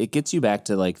it gets you back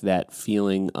to like that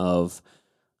feeling of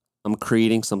I'm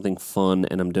creating something fun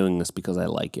and I'm doing this because I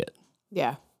like it.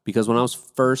 Yeah. Because when I was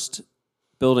first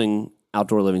building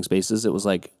outdoor living spaces, it was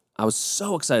like I was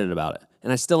so excited about it.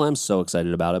 And I still am so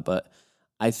excited about it. But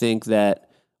I think that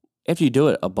after you do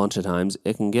it a bunch of times,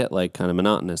 it can get like kind of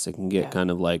monotonous. It can get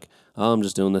kind of like, oh, I'm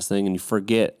just doing this thing. And you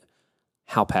forget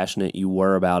how passionate you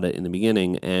were about it in the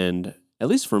beginning. And at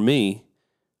least for me,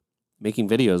 making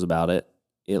videos about it,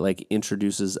 it like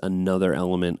introduces another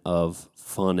element of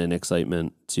fun and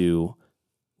excitement to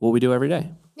what we do every day.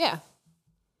 Yeah.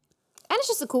 And it's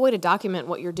just a cool way to document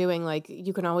what you're doing. Like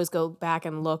you can always go back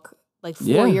and look like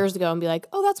 4 years ago and be like,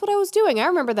 oh, that's what I was doing. I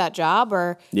remember that job.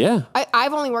 Or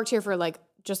I've only worked here for like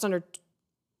just under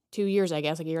 2 years, I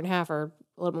guess, like a year and a half or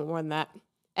a little bit more than that.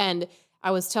 And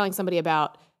I was telling somebody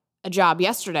about a job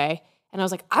yesterday and I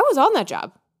was like, I was on that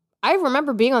job. I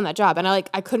remember being on that job and I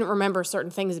couldn't remember certain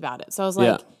things about it. So I was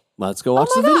like, let's go watch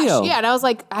the gosh. video. Yeah. And I was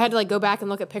like, I had to like go back and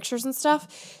look at pictures and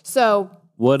stuff. So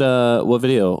what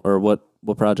video or what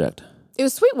project? It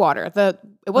was Sweetwater.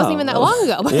 It wasn't even that long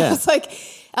ago, but it was like,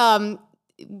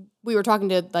 we were talking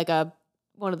to like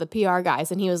one of the PR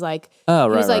guys, and he was like,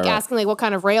 asking like what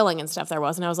kind of railing and stuff there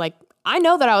was, and I was like, I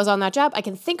know that I was on that job. I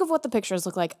can think of what the pictures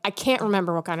look like. I can't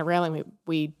remember what kind of railing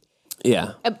we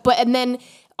Yeah. and then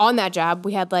on that job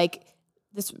we had like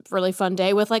this really fun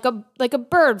day with like a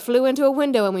bird flew into a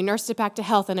window and we nursed it back to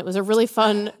health, and it was a really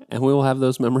fun. And we will have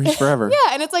those memories forever.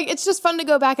 Yeah, and it's just fun to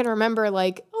go back and remember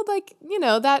like, oh, like,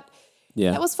 that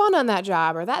Yeah. was fun on that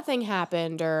job, or that thing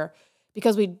happened, or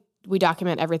because we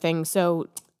document everything so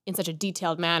in such a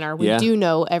detailed manner, we do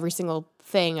know every single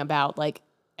thing about like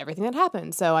everything that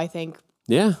happened. So I think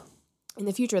Yeah. in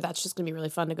the future that's just going to be really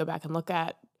fun to go back and look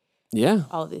at Yeah.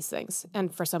 all of these things.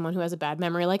 And for someone who has a bad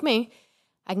memory like me,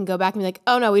 I can go back and be like,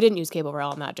 oh no, we didn't use cable rail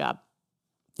on that job.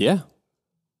 Yeah.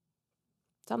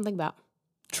 Something to think about.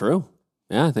 True.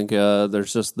 Yeah, I think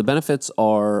there's just the benefits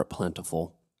are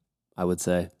plentiful, I would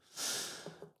say.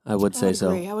 I would say so.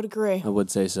 I would agree. I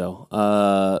would say so.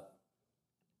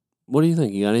 What do you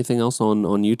think? You got anything else on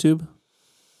YouTube?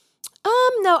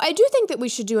 No, I do think that we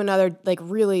should do another like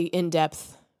really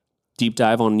in-depth Deep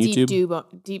dive on YouTube?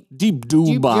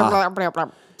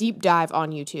 deep dive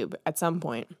on YouTube at some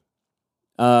point.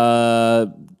 I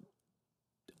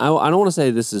don't want to say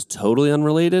this is totally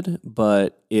unrelated,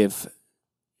 but if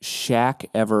Shaq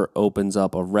ever opens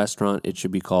up a restaurant, it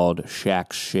should be called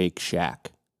Shaq Shake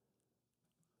Shack.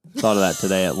 Thought of that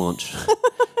today at lunch.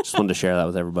 Just wanted to share that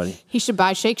with everybody. He should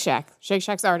buy Shake Shack. Shake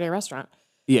Shack's already a restaurant.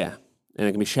 Yeah, and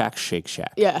it can be Shaq Shake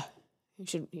Shack. Yeah, he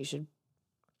should.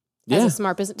 Yeah, as a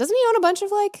smart business. Doesn't he own a bunch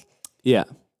of like? Yeah.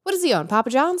 What does he own?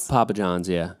 Papa John's. Papa John's.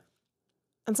 Yeah.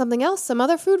 And something else? Some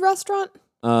other food restaurant?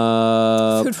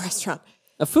 Food restaurant.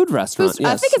 A food restaurant.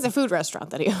 Yes. I think it's a food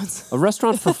restaurant that he owns. A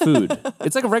restaurant for food.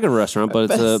 It's like a regular restaurant, but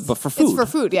but for food. It's for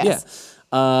food. Yes.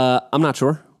 Yeah. I'm not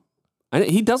sure.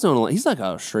 He does own a lot. He's like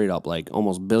a straight up like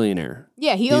almost billionaire.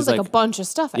 Yeah, he owns like a bunch of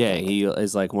stuff. I think. He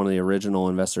is like one of the original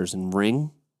investors in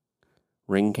Ring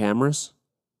cameras.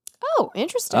 Oh,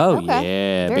 interesting. Oh okay.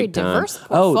 yeah, Very big time. diverse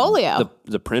portfolio. Oh,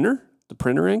 the printer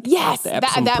ink. Yes, the that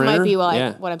Epson might printer? be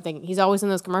what I'm thinking. He's always in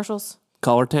those commercials.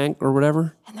 Color Tank or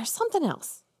whatever. And there's something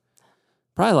else.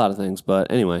 Probably a lot of things, but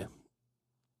anyway.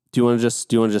 Do you want to just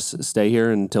stay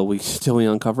here until we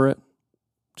uncover it?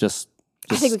 Just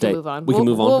I think stay. we can move on. We can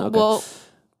move on. Okay. We'll,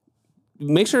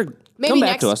 make sure maybe come back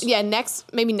next, to us. Yeah, next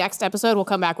episode we'll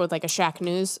come back with like a Shaq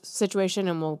News situation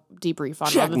and we'll debrief on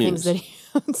Shaq all the News. things that he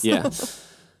owns. Yeah.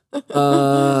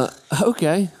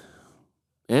 Okay.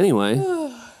 Anyway.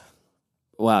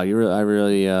 Wow, I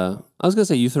was gonna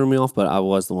say you threw me off, but I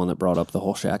was the one that brought up the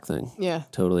whole Shaq thing. Yeah.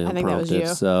 Totally I unprompted. think that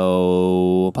was you.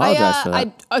 So apologize for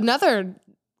that. Another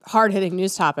hard-hitting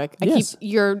news topic. Yes.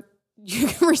 You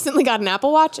recently got an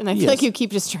Apple Watch, and I feel like you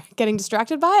keep getting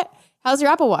distracted by it. How's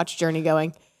your Apple Watch journey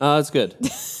going? It's good,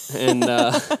 and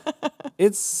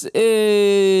it's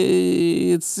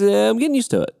I'm getting used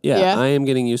to it. Yeah, I am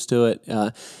getting used to it.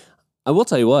 I will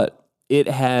tell you what, it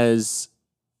has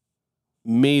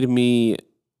made me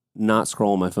not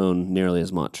scroll on my phone nearly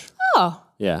as much. Oh,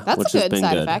 yeah, that's which a has good been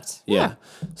side good. effect. Yeah.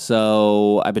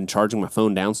 So I've been charging my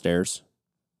phone downstairs,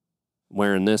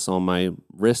 wearing this on my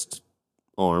wrist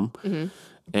arm,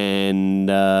 and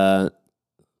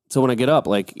so when I get up,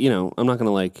 like I'm not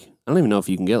gonna I don't even know if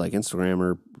you can get like Instagram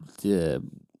or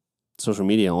social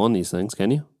media on these things.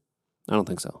 Can you? I don't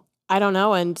think so. I don't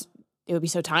know, and it would be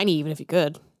so tiny even if you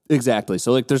could. Exactly.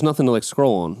 So there's nothing to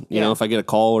scroll on. You know, if I get a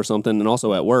call or something, and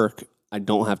also at work, I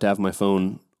don't have to have my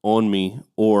phone on me,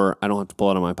 or I don't have to pull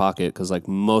it out of my pocket because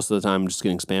most of the time I'm just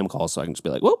getting spam calls, so I can just be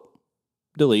like, whoop,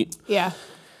 delete. Yeah.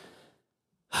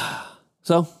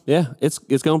 So yeah, it's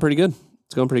going pretty good.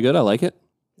 It's going pretty good. I like it.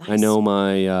 Nice. I know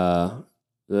my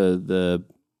the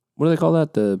what do they call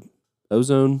that? The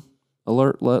ozone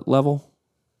alert level.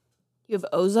 You have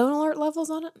ozone alert levels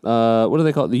on it? What do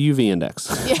they call it? The UV index.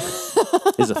 Yeah.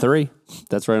 Is a 3.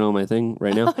 That's right on my thing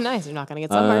right now. Oh, nice. You're not going to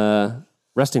get sunburned.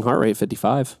 Resting heart rate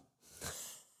 55.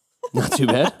 Not too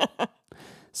bad.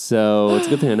 So it's a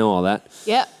good thing I know all that.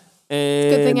 Yeah.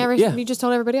 And Good thing you just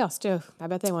told everybody else too. I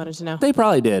bet they wanted to know. They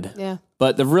probably did. Yeah.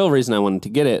 But the real reason I wanted to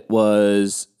get it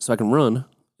was so I can run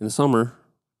in the summer.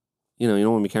 You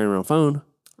don't want to be carrying around a phone.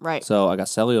 Right. So I got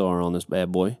cellular on this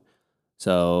bad boy.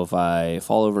 So if I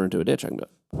fall over into a ditch, I can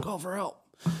go for help.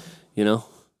 I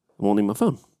won't need my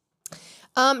phone.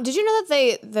 Did you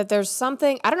know that there's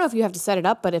something, I don't know if you have to set it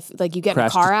up, but if you get in a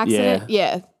car accident,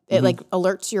 it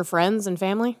alerts your friends and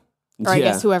family, or I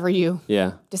guess whoever you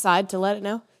decide to let it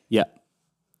know. Yeah.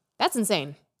 That's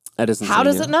insane. That is insane. How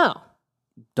does it know?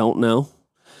 Don't know.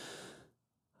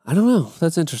 I don't know.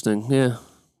 That's interesting. Yeah.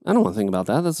 I don't want to think about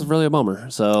that. That's really a bummer.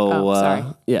 So, sorry.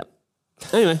 Yeah.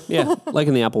 Anyway, yeah. Like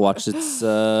in the Apple Watch, it's,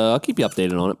 I'll keep you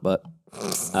updated on it, but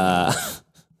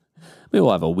Maybe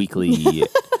we'll have a weekly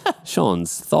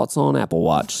Sean's Thoughts on Apple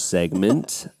Watch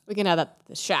segment. We can have that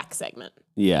the Shaq segment.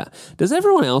 Yeah. Does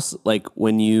everyone else, like,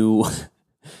 when you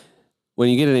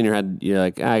get it in your head, you're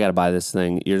like, I got to buy this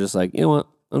thing. You're just like, you know what?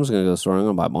 I'm just going to go to the store. I'm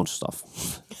going to buy a bunch of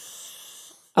stuff.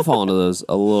 I fall into those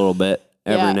a little bit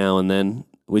every now and then.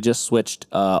 We just switched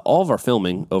all of our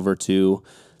filming over to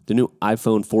the new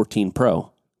iPhone 14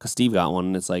 Pro because Steve got one,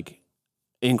 and it's, like,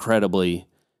 incredibly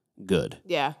good.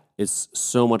 Yeah. It's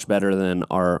so much better than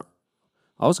our,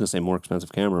 I was going to say more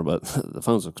expensive camera, but the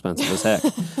phone's expensive as heck.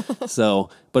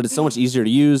 But it's so much easier to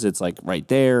use. It's like right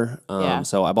there.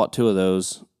 So I bought 2 of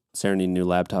those. Sarah needed a new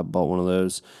laptop, bought one of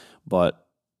those. But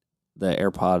the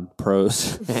AirPod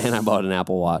Pros, and I bought an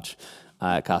Apple Watch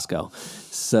at Costco.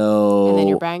 So and then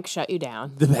your bank shut you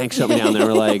down. The bank shut me down. They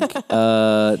were like,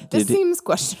 this seems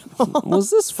questionable.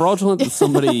 Was this fraudulent that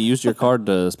somebody used your card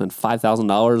to spend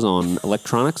 $5,000 on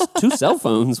electronics? 2 cell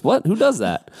phones? What? Who does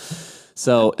that?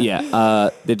 So,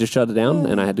 they just shut it down,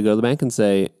 and I had to go to the bank and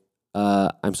say,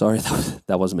 I'm sorry,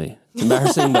 that was me. It's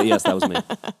embarrassing, but yes, that was me.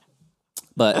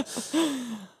 But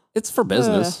it's for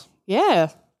business. Yeah.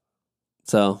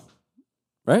 So,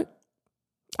 right?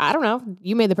 I don't know.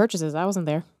 You made the purchases. I wasn't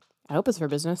there. I hope it's for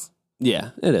business.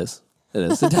 Yeah, it is. It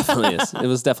is. It definitely is. It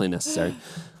was definitely necessary.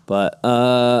 But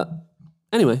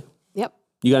anyway. Yep.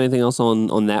 You got anything else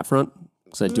on that front?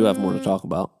 Because I do have more to talk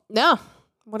about. No.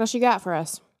 What else you got for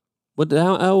us? What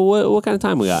kind of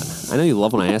time we got? I know you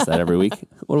love when I ask that every week.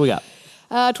 What do we got?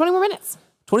 20 more minutes.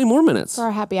 20 more minutes. For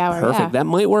our happy hour. Perfect. Yeah. That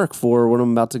might work for what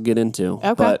I'm about to get into.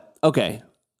 Okay. But, okay.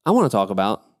 I want to talk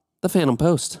about the Phantom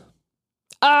Post.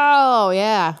 Oh,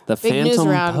 yeah. The Big Phantom news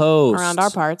Post. around our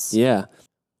parts. Yeah.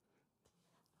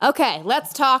 Okay,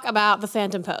 let's talk about the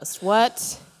Phantom Post.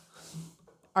 What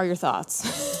are your thoughts?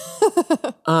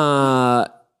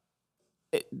 It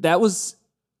was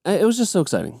just so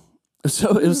exciting.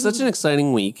 So it was such an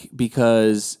exciting week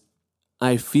because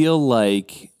I feel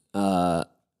like,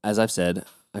 as I've said,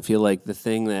 I feel like the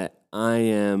thing that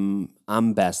I'm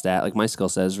best at, like my skill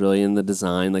set is really in the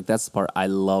design. Like that's the part I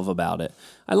love about it.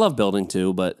 I love building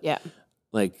too, but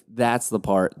like that's the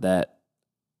part that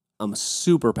I'm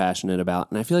super passionate about.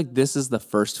 And I feel like this is the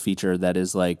first feature that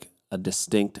is like a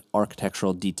distinct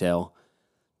architectural detail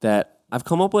that I've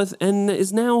come up with and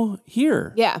is now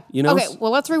here. Yeah. You know? Okay,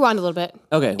 well, let's rewind a little bit.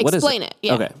 Okay. What is Explain it.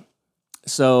 Yeah. Okay.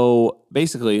 So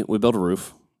basically, we build a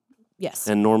roof. Yes.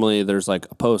 And normally there's like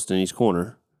a post in each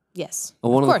corner. Yes.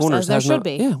 One of the corners there has should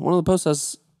be. Yeah, one of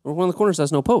the corners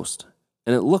has no post.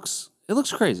 And it looks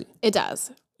crazy. It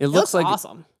does. It looks like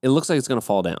awesome. It looks like it's going to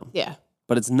fall down. Yeah.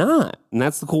 But it's not. And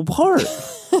that's the cool part.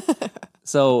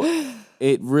 So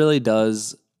it really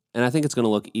does. And I think it's going to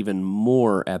look even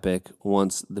more epic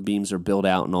once the beams are built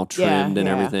out and all trimmed and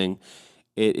everything.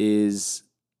 It is.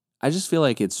 I just feel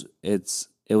like it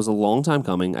was a long time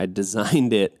coming. I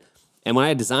designed it. And when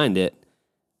I designed it,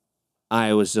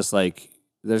 I was just like,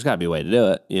 there's got to be a way to do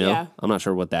it. You know, Yeah. I'm not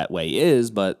sure what that way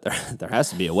is, but there has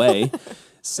to be a way.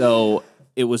 So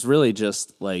it was really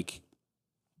just like,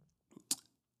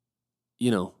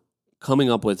 you know,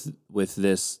 coming up with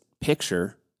this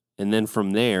picture. And then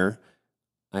from there,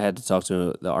 I had to talk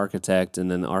to the architect, and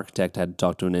then the architect had to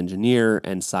talk to an engineer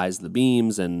and size the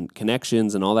beams and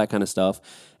connections and all that kind of stuff.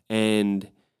 And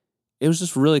it was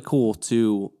just really cool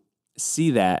to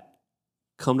see that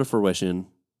come to fruition,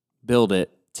 build it,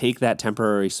 take that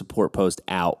temporary support post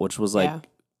out, which was like,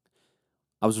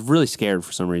 I was really scared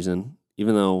for some reason,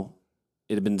 even though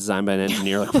it had been designed by an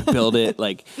engineer, like we build it,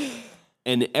 like,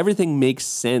 and everything makes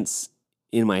sense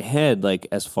in my head, like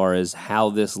as far as how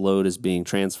this load is being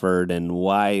transferred and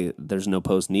why there's no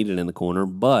post needed in the corner.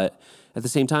 But at the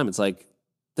same time, it's like,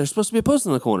 there's supposed to be a post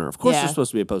in the corner. Of course, there's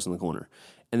supposed to be a post in the corner.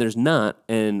 And there's not.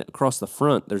 And across the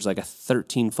front, there's like a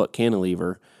 13-foot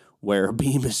cantilever where a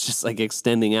beam is just like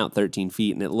extending out 13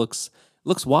 feet, and it looks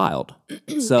wild.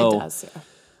 So, it does,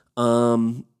 yeah.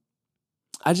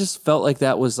 I just felt like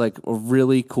that was like a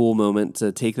really cool moment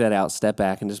to take that out, step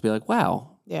back, and just be like,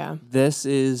 wow. Yeah. This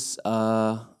is,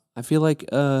 I feel like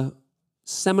a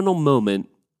seminal moment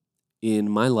in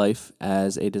my life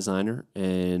as a designer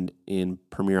and in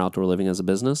Premier Outdoor Living as a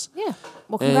business. Yeah.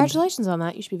 Well, congratulations on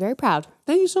that. You should be very proud.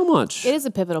 Thank you so much. It is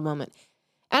a pivotal moment.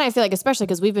 And I feel like, especially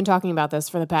because we've been talking about this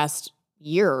for the past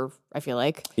year, I feel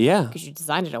like. Yeah. Because you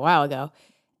designed it a while ago.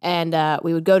 And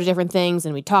we would go to different things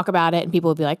and we'd talk about it, and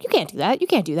people would be like, you can't do that. You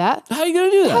can't do that. How are you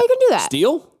going to do that? How are you going to do that?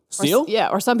 Steal?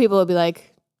 Or some people would be like,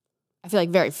 I feel like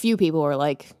very few people were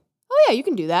like, oh yeah, you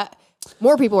can do that.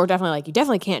 More people were definitely like, you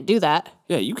definitely can't do that.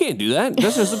 Yeah, you can't do that.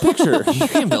 That's just a picture. You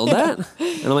can't build that.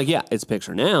 And I'm like, yeah, it's a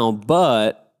picture now,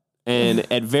 but,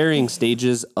 and at varying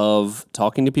stages of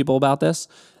talking to people about this,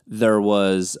 there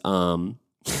was some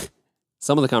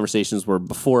of the conversations were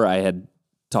before I had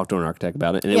talked to an architect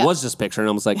about it, and it was just picture, and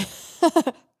I was like,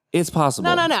 it's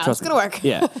possible. No, Trust it's me. gonna work.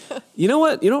 Yeah. You know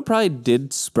what? You know what probably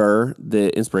did spur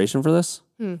the inspiration for this?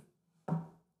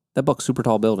 That book, Super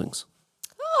Tall Buildings.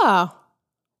 Oh.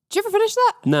 Did you ever finish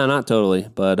that? No, not totally,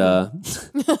 but I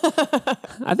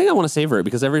think I want to savor it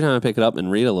because every time I pick it up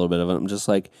and read a little bit of it, I'm just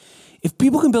like, if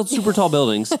people can build super tall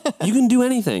buildings, you can do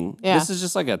anything. Yeah. This is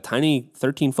just like a tiny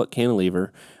 13-foot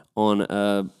cantilever on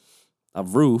a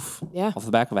roof off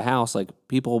the back of a house. Like,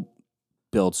 people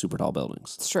build super tall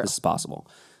buildings. It's true. This is possible.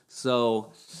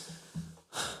 So,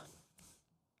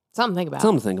 Something to think about.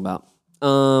 something to think about.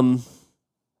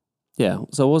 Yeah.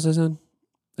 So what was I saying?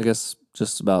 I guess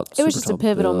just about It was super just a tall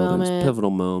pivotal buildings. moment. Pivotal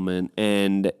moment.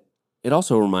 And it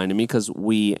also reminded me because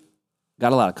we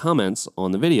got a lot of comments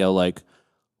on the video like,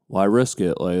 why risk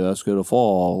it? Like, that's going to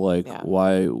fall. Like,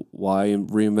 why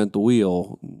reinvent the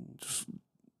wheel? Just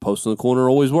post in the corner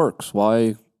always works.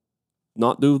 Why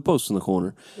not do the post in the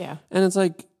corner? Yeah. And it's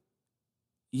like,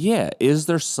 yeah, is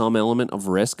there some element of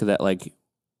risk that, like,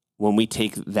 when we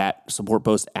take that support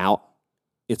post out,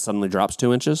 it suddenly drops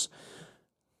 2 inches?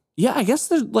 Yeah, I guess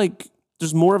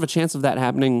there's more of a chance of that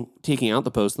happening taking out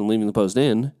the post than leaving the post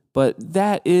in. But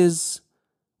that is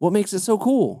what makes it so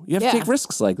cool. You have to take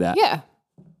risks like that. Yeah.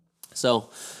 So,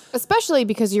 especially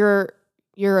because you're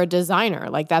a designer.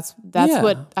 Like that's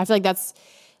what I feel like that's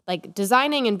like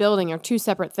designing and building are two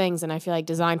separate things. And I feel like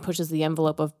design pushes the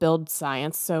envelope of build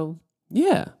science. So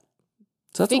yeah.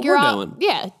 So that's what we're doing.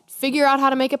 Yeah. Figure out how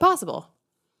to make it possible.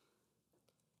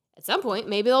 At some point,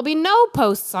 maybe there'll be no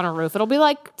posts on a roof. It'll be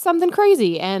like something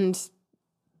crazy. And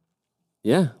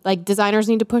like designers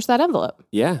need to push that envelope.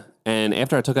 Yeah. And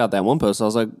after I took out that one post, I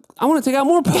was like, I want to take out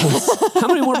more posts. How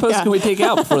many more posts can we take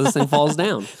out before this thing falls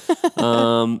down?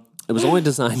 It was only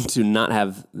designed to not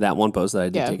have that one post that I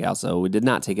did take out. So we did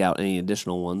not take out any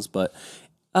additional ones. But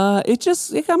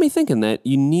it got me thinking that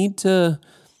you need to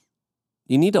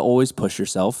always push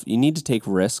yourself. You need to take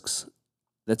risks.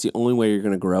 That's the only way you're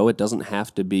going to grow. It doesn't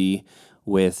have to be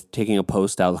with taking a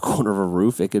post out of the corner of a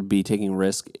roof. It could be taking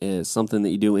risk is something that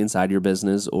you do inside your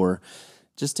business, or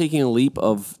just taking a leap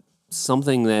of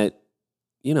something that,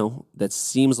 that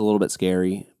seems a little bit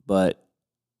scary, but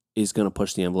is going to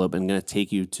push the envelope and going to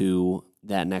take you to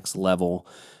that next level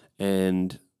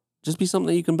and just be something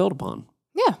that you can build upon.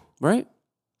 Yeah. Right?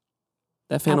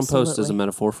 That phantom post is a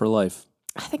metaphor for life.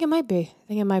 I think it might be.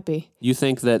 You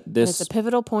think that this it's a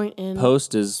pivotal point in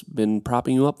post has been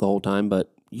propping you up the whole time,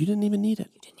 but you didn't even need it.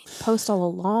 You didn't need the post all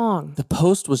along. The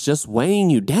post was just weighing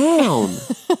you down.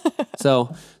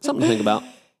 So, something to think about.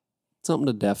 Something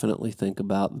to definitely think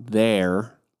about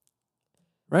there.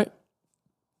 Right?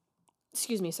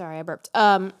 Excuse me, sorry, I burped.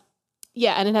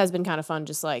 Yeah, and it has been kind of fun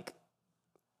just like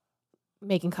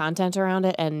making content around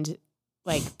it and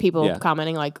like people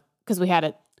commenting like, because we had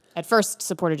it at first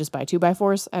supported just by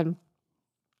 2x4s and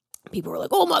people were like,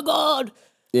 oh my God,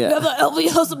 you have the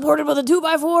LVL supported with a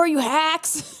 2x4, you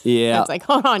hacks. Yeah. And it's like,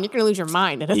 hold on, you're going to lose your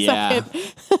mind in a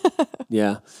second.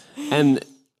 Yeah. And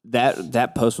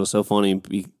that post was so funny,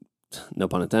 no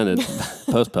pun intended,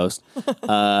 post.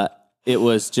 It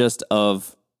was just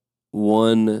of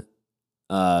one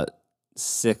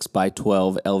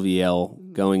 6x12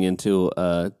 LVL going into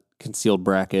a concealed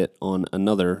bracket on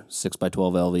another 6x12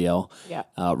 LVL. Yeah.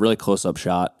 Really close up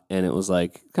shot. And it was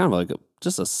like kind of like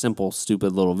just a simple,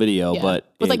 stupid little video,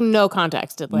 but with like no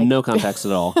context. No context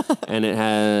at all. And it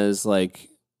has like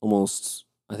almost,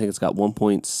 I think it's got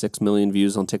 1.6 million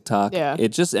views on TikTok. Yeah. It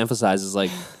just emphasizes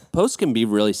like posts can be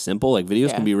really simple. Like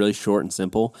videos can be really short and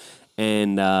simple.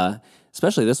 And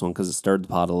especially this one because it stirred the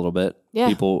pot a little bit. Yeah.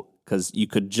 People, because you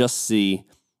could just see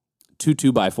two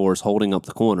 2x4s holding up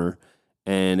the corner.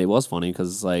 And it was funny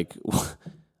because it's like,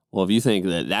 well, if you think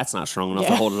that that's not strong enough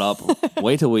to hold it up,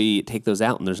 wait till we take those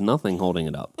out and there's nothing holding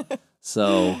it up.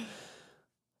 So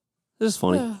it's just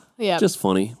funny. Yeah. Just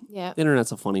funny. Yeah. The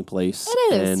internet's a funny place.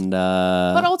 It is. And,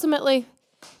 but ultimately,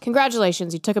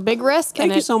 congratulations. You took a big risk Thank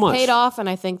and you it so much. paid off. And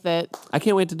I think that. I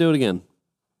can't wait to do it again.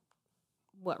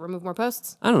 What, remove more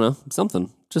posts? I don't know.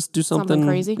 Something. Just do something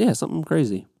crazy? Yeah, something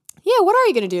crazy. Yeah, what are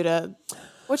you going to do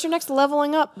what's your next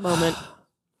leveling up moment?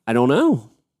 I don't know.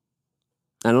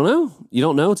 You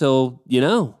don't know till you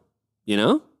know. You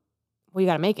know? Well, you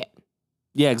got to make it.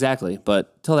 Yeah, exactly.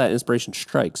 But till that inspiration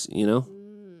strikes, you know?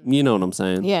 You know what I'm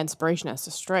saying? Yeah, inspiration has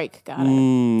to strike. Got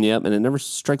it. Yep, and it never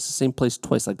strikes the same place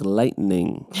twice like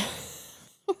lightning.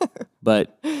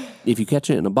 But if you catch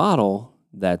it in a bottle,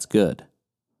 that's good.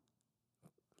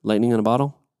 Lightning in a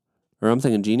bottle? Or I'm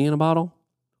thinking Genie in a bottle?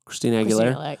 Christina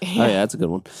Aguilera? Oh, yeah, that's a good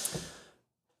one.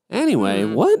 Anyway,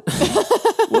 what?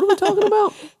 What are we talking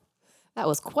about? That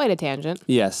was quite a tangent.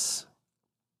 Yes.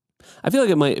 I feel like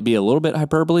it might be a little bit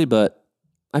hyperbole, but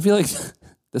I feel like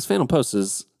this Phantom Post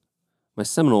is my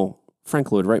seminal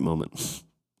Frank Lloyd Wright moment.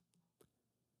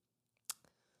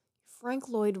 Frank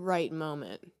Lloyd Wright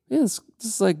moment. Yeah,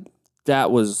 it's like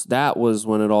that was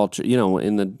when it all,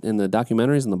 in the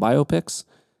documentaries and the biopics,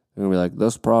 they're gonna be like,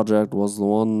 this project was the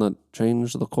one that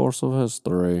changed the course of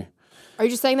history. Are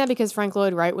you just saying that because Frank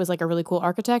Lloyd Wright was like a really cool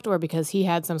architect, or because he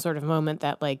had some sort of moment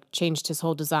that like changed his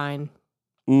whole design?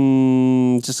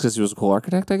 Just because he was a cool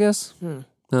architect, I guess. I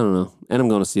don't know. And I'm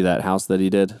going to see that house that he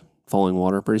did, Falling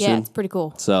Water, pretty soon. Yeah, it's pretty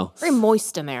cool. So Very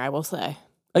moist in there, I will say.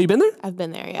 Oh, you been there? I've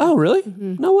been there, yeah. Oh, really?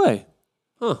 No way.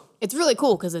 Huh. It's really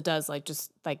cool because it does like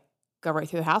just like go right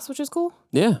through the house, which is cool.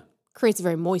 Yeah. Creates a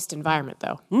very moist environment,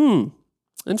 though. Interesting.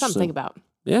 Something to think about.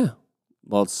 Yeah.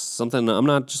 Well, it's something I'm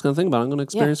not just going to think about. I'm going to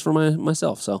experience for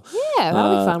myself. So yeah,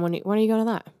 that'll be fun. When are you going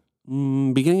to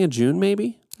that? Beginning of June,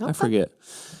 maybe. Okay. I forget.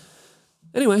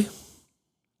 Anyway,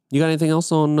 you got anything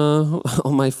else on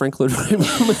my Frank Lloyd Wright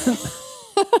moment?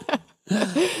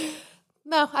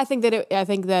 No, I think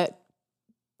that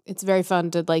it's very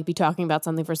fun to like be talking about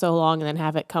something for so long and then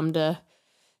have it come to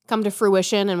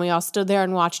fruition. And we all stood there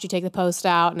and watched you take the post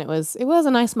out, and it was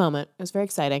a nice moment. It was very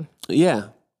exciting. Yeah.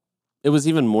 It was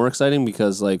even more exciting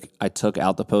because like I took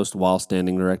out the post while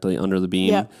standing directly under the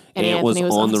beam. Yep. And Ant was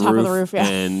on the top roof, of the roof, yeah.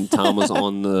 and Tom was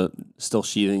on still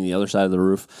sheathing the other side of the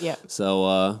roof. Yeah.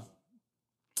 So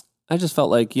I just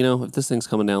felt like, if this thing's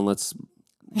coming down,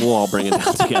 we'll all bring it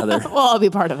down together. We'll all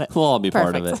be part of it. We'll all be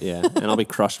part of it, yeah. And I'll be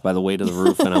crushed by the weight of the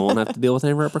roof, and I won't have to deal with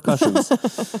any repercussions.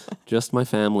 Just my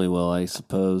family will, I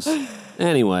suppose.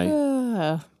 Anyway,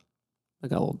 I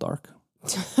got a little dark.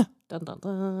 Dun, dun,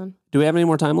 dun. Do we have any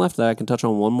more time left that I can touch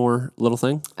on one more little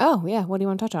thing? Oh, yeah. What do you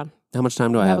want to touch on? How much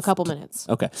time do I have? A couple minutes.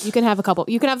 Okay. You can have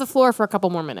the floor for a couple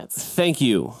more minutes. Thank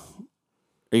you.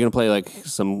 Are you going to play like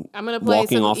some I'm gonna play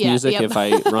walking off music if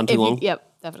I run too long?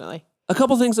 Yep, definitely. A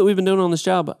couple things that we've been doing on this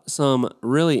job, some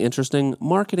really interesting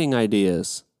marketing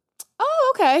ideas.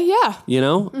 Oh, okay.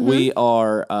 Yeah. We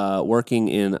are working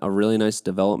in a really nice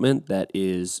development that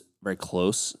is very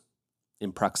close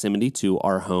in proximity to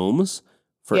our homes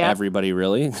for everybody,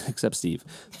 really, except Steve.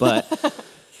 But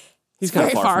he's kind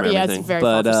of far from everything. Yeah, it's very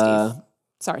far from Steve.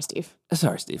 Sorry, Steve.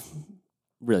 Sorry, Steve.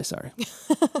 Really sorry.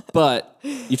 But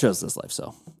you chose this life,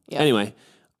 so. Yeah. Anyway,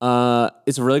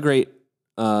 it's a really great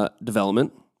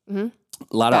development. Mm-hmm.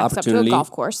 A lot of opportunity up to a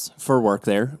golf course for work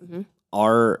there. Mm-hmm.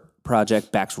 Our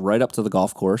project backs right up to the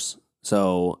golf course,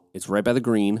 so it's right by the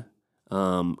green.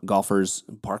 Golfers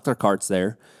park their carts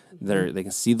there. Mm-hmm. They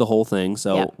can see the whole thing.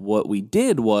 So what we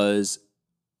did was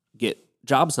get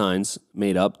job signs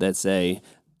made up that say,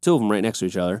 two of them right next to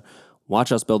each other,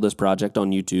 watch us build this project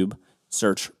on YouTube,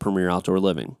 search Premier Outdoor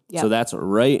Living. Yep. So that's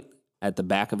right at the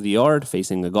back of the yard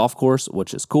facing the golf course,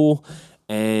 which is cool.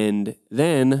 And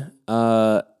then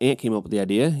Ant came up with the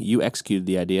idea, you executed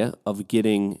the idea of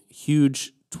getting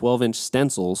huge 12-inch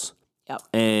stencils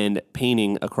and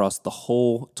painting across the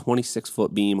whole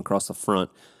 26-foot beam across the front,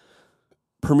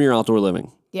 Premier Outdoor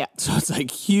Living. Yeah. So it's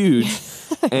like huge.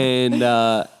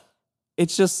 And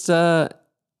it's just, I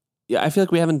feel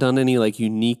like we haven't done any like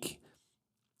unique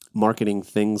marketing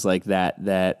things like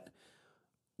that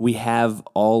we have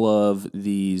all of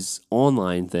these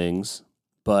online things,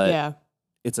 but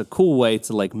it's a cool way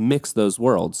to like mix those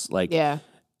worlds. Like,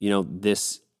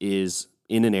 this is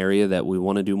in an area that we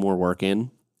want to do more work in.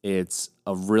 It's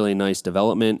a really nice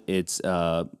development. It's,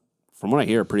 from what I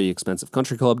hear, a pretty expensive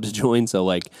country club to join. So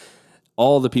like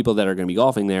all the people that are going to be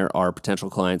golfing there are potential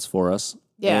clients for us.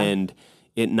 Yeah. And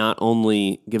it not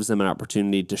only gives them an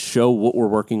opportunity to show what we're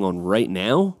working on right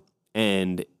now,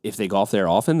 and if they golf there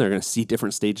often, they're going to see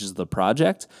different stages of the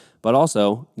project, but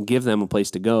also give them a place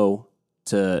to go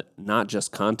to not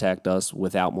just contact us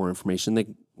without more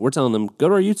information. We're telling them, go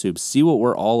to our YouTube, see what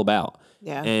we're all about.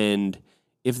 Yeah. And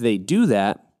if they do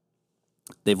that,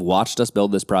 they've watched us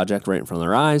build this project right in front of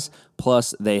their eyes.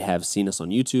 Plus, they have seen us on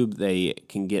YouTube. They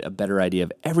can get a better idea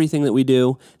of everything that we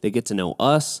do. They get to know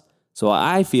us. So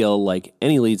I feel like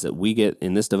any leads that we get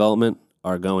in this development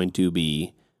are going to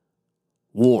be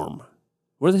warm.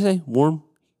 What do they say? Warm?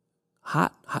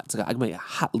 Hot? It's going to be a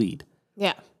hot lead.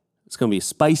 Yeah. It's going to be a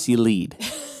spicy lead.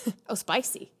 Oh,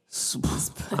 spicy.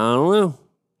 I don't know.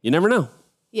 You never know.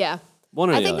 Yeah.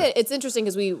 I think that it's interesting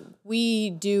because we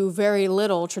do very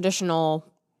little traditional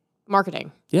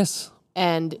marketing. Yes.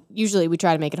 And usually we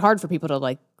try to make it hard for people to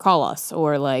like call us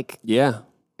or like. Yeah.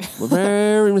 We're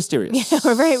very mysterious.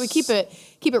 Yeah, we keep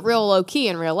it real low key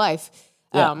in real life.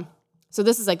 Yeah. So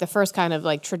this is like the first kind of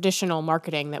like traditional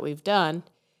marketing that we've done.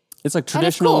 It's like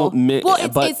traditional, cool.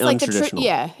 but it's like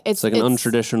untraditional. it's like an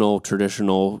untraditional,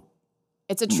 traditional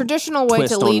It's a traditional way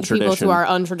twist to on lead people tradition. to our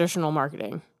untraditional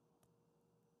marketing.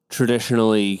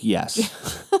 Traditionally,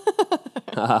 yes.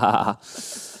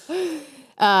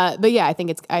 But yeah, I think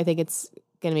it's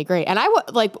gonna be great. And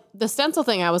like the stencil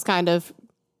thing. I was kind of,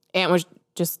 Ant was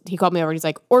he called me over. And he's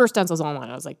like, order stencils online.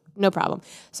 I was like, no problem.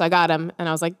 So I got him, and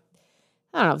I was like,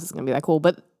 I don't know if this is gonna be that cool,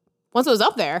 but once it was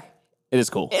up there, It is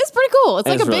cool. it's pretty cool. It's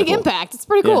like a really big cool. impact. It's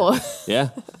pretty cool. Yeah.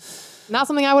 Not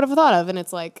something I would have thought of, and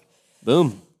it's like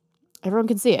Boom. everyone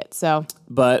can see it. So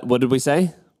But what did we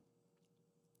say?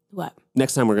 what?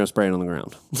 Next time we're going to spray it on the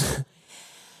ground.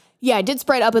 Yeah, I did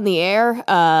spray it up in the air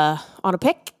on a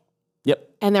pick, Yep.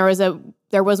 and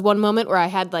there was one moment where I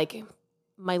had like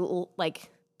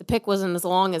the pick wasn't as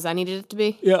long as I needed it to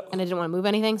be. Yep. And I didn't want to move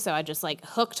anything, so I just like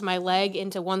hooked my leg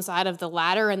into one side of the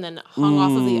ladder and then hung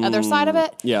off of the other side of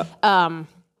it. Yeah.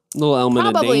 Little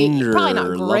element of danger. Probably not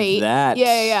Love great. that.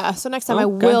 Yeah. So next time I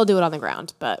Okay. will do it on the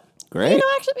ground, but Great.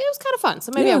 actually it was kind of fun.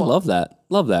 So maybe Yeah, I will. love that.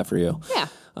 Love that for you. Yeah.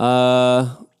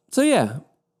 So yeah,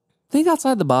 think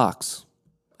outside the box.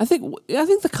 I think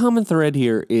the common thread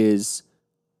here is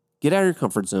get out of your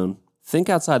comfort zone, think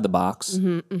outside the box,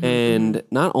 and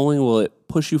not only will it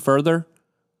push you further,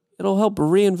 it'll help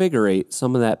reinvigorate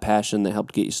some of that passion that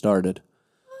helped get you started.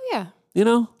 Oh yeah. You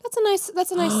know? That's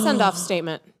a nice send-off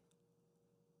statement.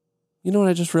 You know what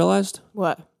I just realized?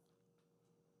 What?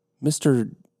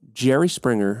 Mr. Jerry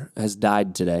Springer has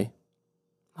died today.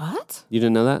 What? You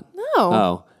didn't know that? No.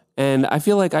 Oh. And I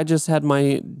feel like I just had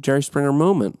my Jerry Springer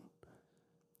moment.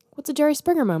 What's a Jerry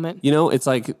Springer moment? You know, it's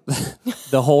like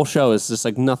the whole show is just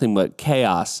like nothing but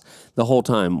chaos the whole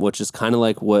time, which is kind of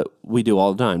like what we do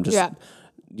all the time. Just,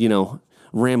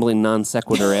 rambling non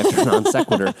sequitur after non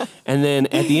sequitur. And then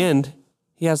at the end,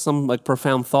 he has some like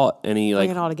profound thought and he like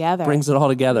Bring it all together. brings it all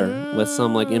together with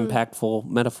some like impactful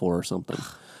metaphor or something.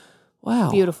 Wow.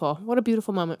 Beautiful. What a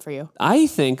beautiful moment for you. I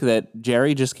think that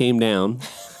Jerry just came down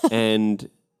and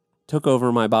took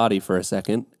over my body for a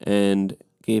second and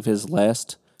gave his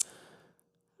last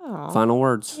final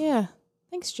words. Yeah.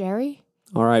 Thanks, Jerry.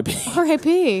 R.I.P.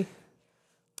 R.I.P.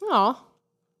 Aw.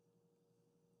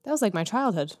 That was like my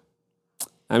childhood.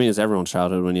 I mean, it's everyone's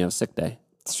childhood when you have a sick day.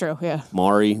 It's true, yeah.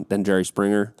 Maury, then Jerry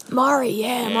Springer. Maury,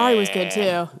 yeah. Maury was good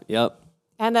too. Yep.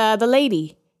 And the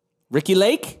lady. Ricky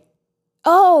Lake?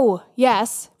 Oh,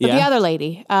 yes. But the Yeah. other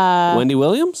lady. Wendy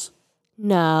Williams?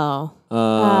 No.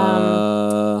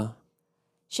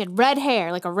 She had red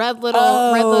hair, like a red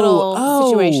little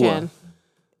situation.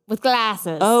 With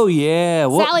glasses. Oh, yeah.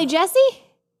 What? Sally Jesse?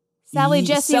 Sally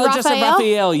Jesse Raphael,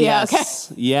 Raphael? Yeah,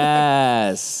 yes.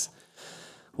 Yes.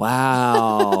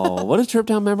 Wow. What a trip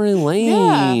down memory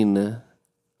lane.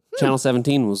 Channel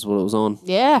 17 was what it was on.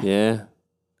 Yeah. Yeah.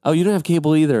 Oh, you don't have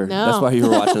cable either. No. That's why you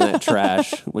were watching that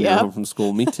trash when you were Yep. home from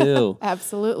school. Me too.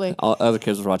 Absolutely. All other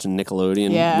kids were watching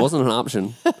Nickelodeon. Yeah. It wasn't an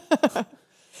option.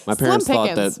 My parents thought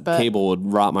pickings, that but- cable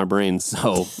would rot my brain,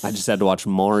 so I just had to watch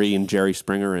Maury and Jerry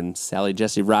Springer and Sally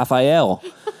Jesse Raphael.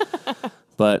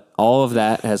 But all of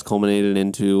that has culminated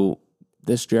into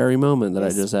this Jerry moment that I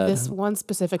just had. This one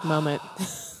specific moment.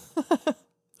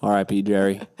 R.I.P.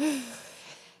 Jerry.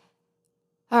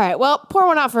 All right. Well, pour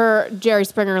one out for Jerry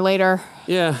Springer later.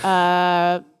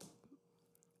 Yeah.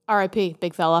 R.I.P.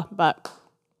 Big fella. But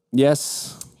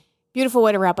Yes. beautiful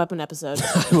way to wrap up an episode.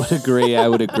 I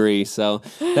would agree. So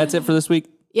that's it for this week.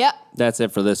 Yep. That's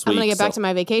it for this week. I'm going to get back to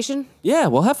my vacation. Yeah,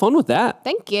 well, have fun with that.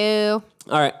 Thank you.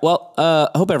 All right. Well, I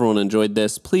hope everyone enjoyed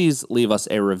this. Please leave us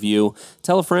a review.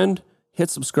 Tell a friend. Hit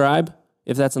subscribe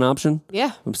if that's an option.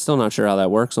 Yeah. I'm still not sure how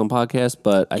that works on podcasts,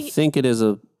 but I think it is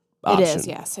a option. It is.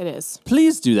 Yes, it is.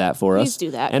 Please do that for us. Please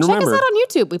do that. And Check remember, us out on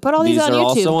YouTube. We put all these on are YouTube.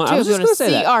 also on. too, I was if you just wanna going to say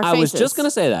see that. our I was faces. just going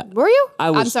to say that. Were you? I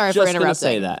was I'm sorry just for gonna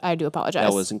say interrupting. that. I do apologize.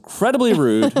 That was incredibly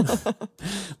rude.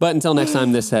 But until next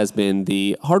time, this has been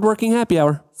the Hardworking Happy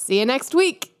Hour. See you next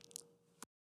week.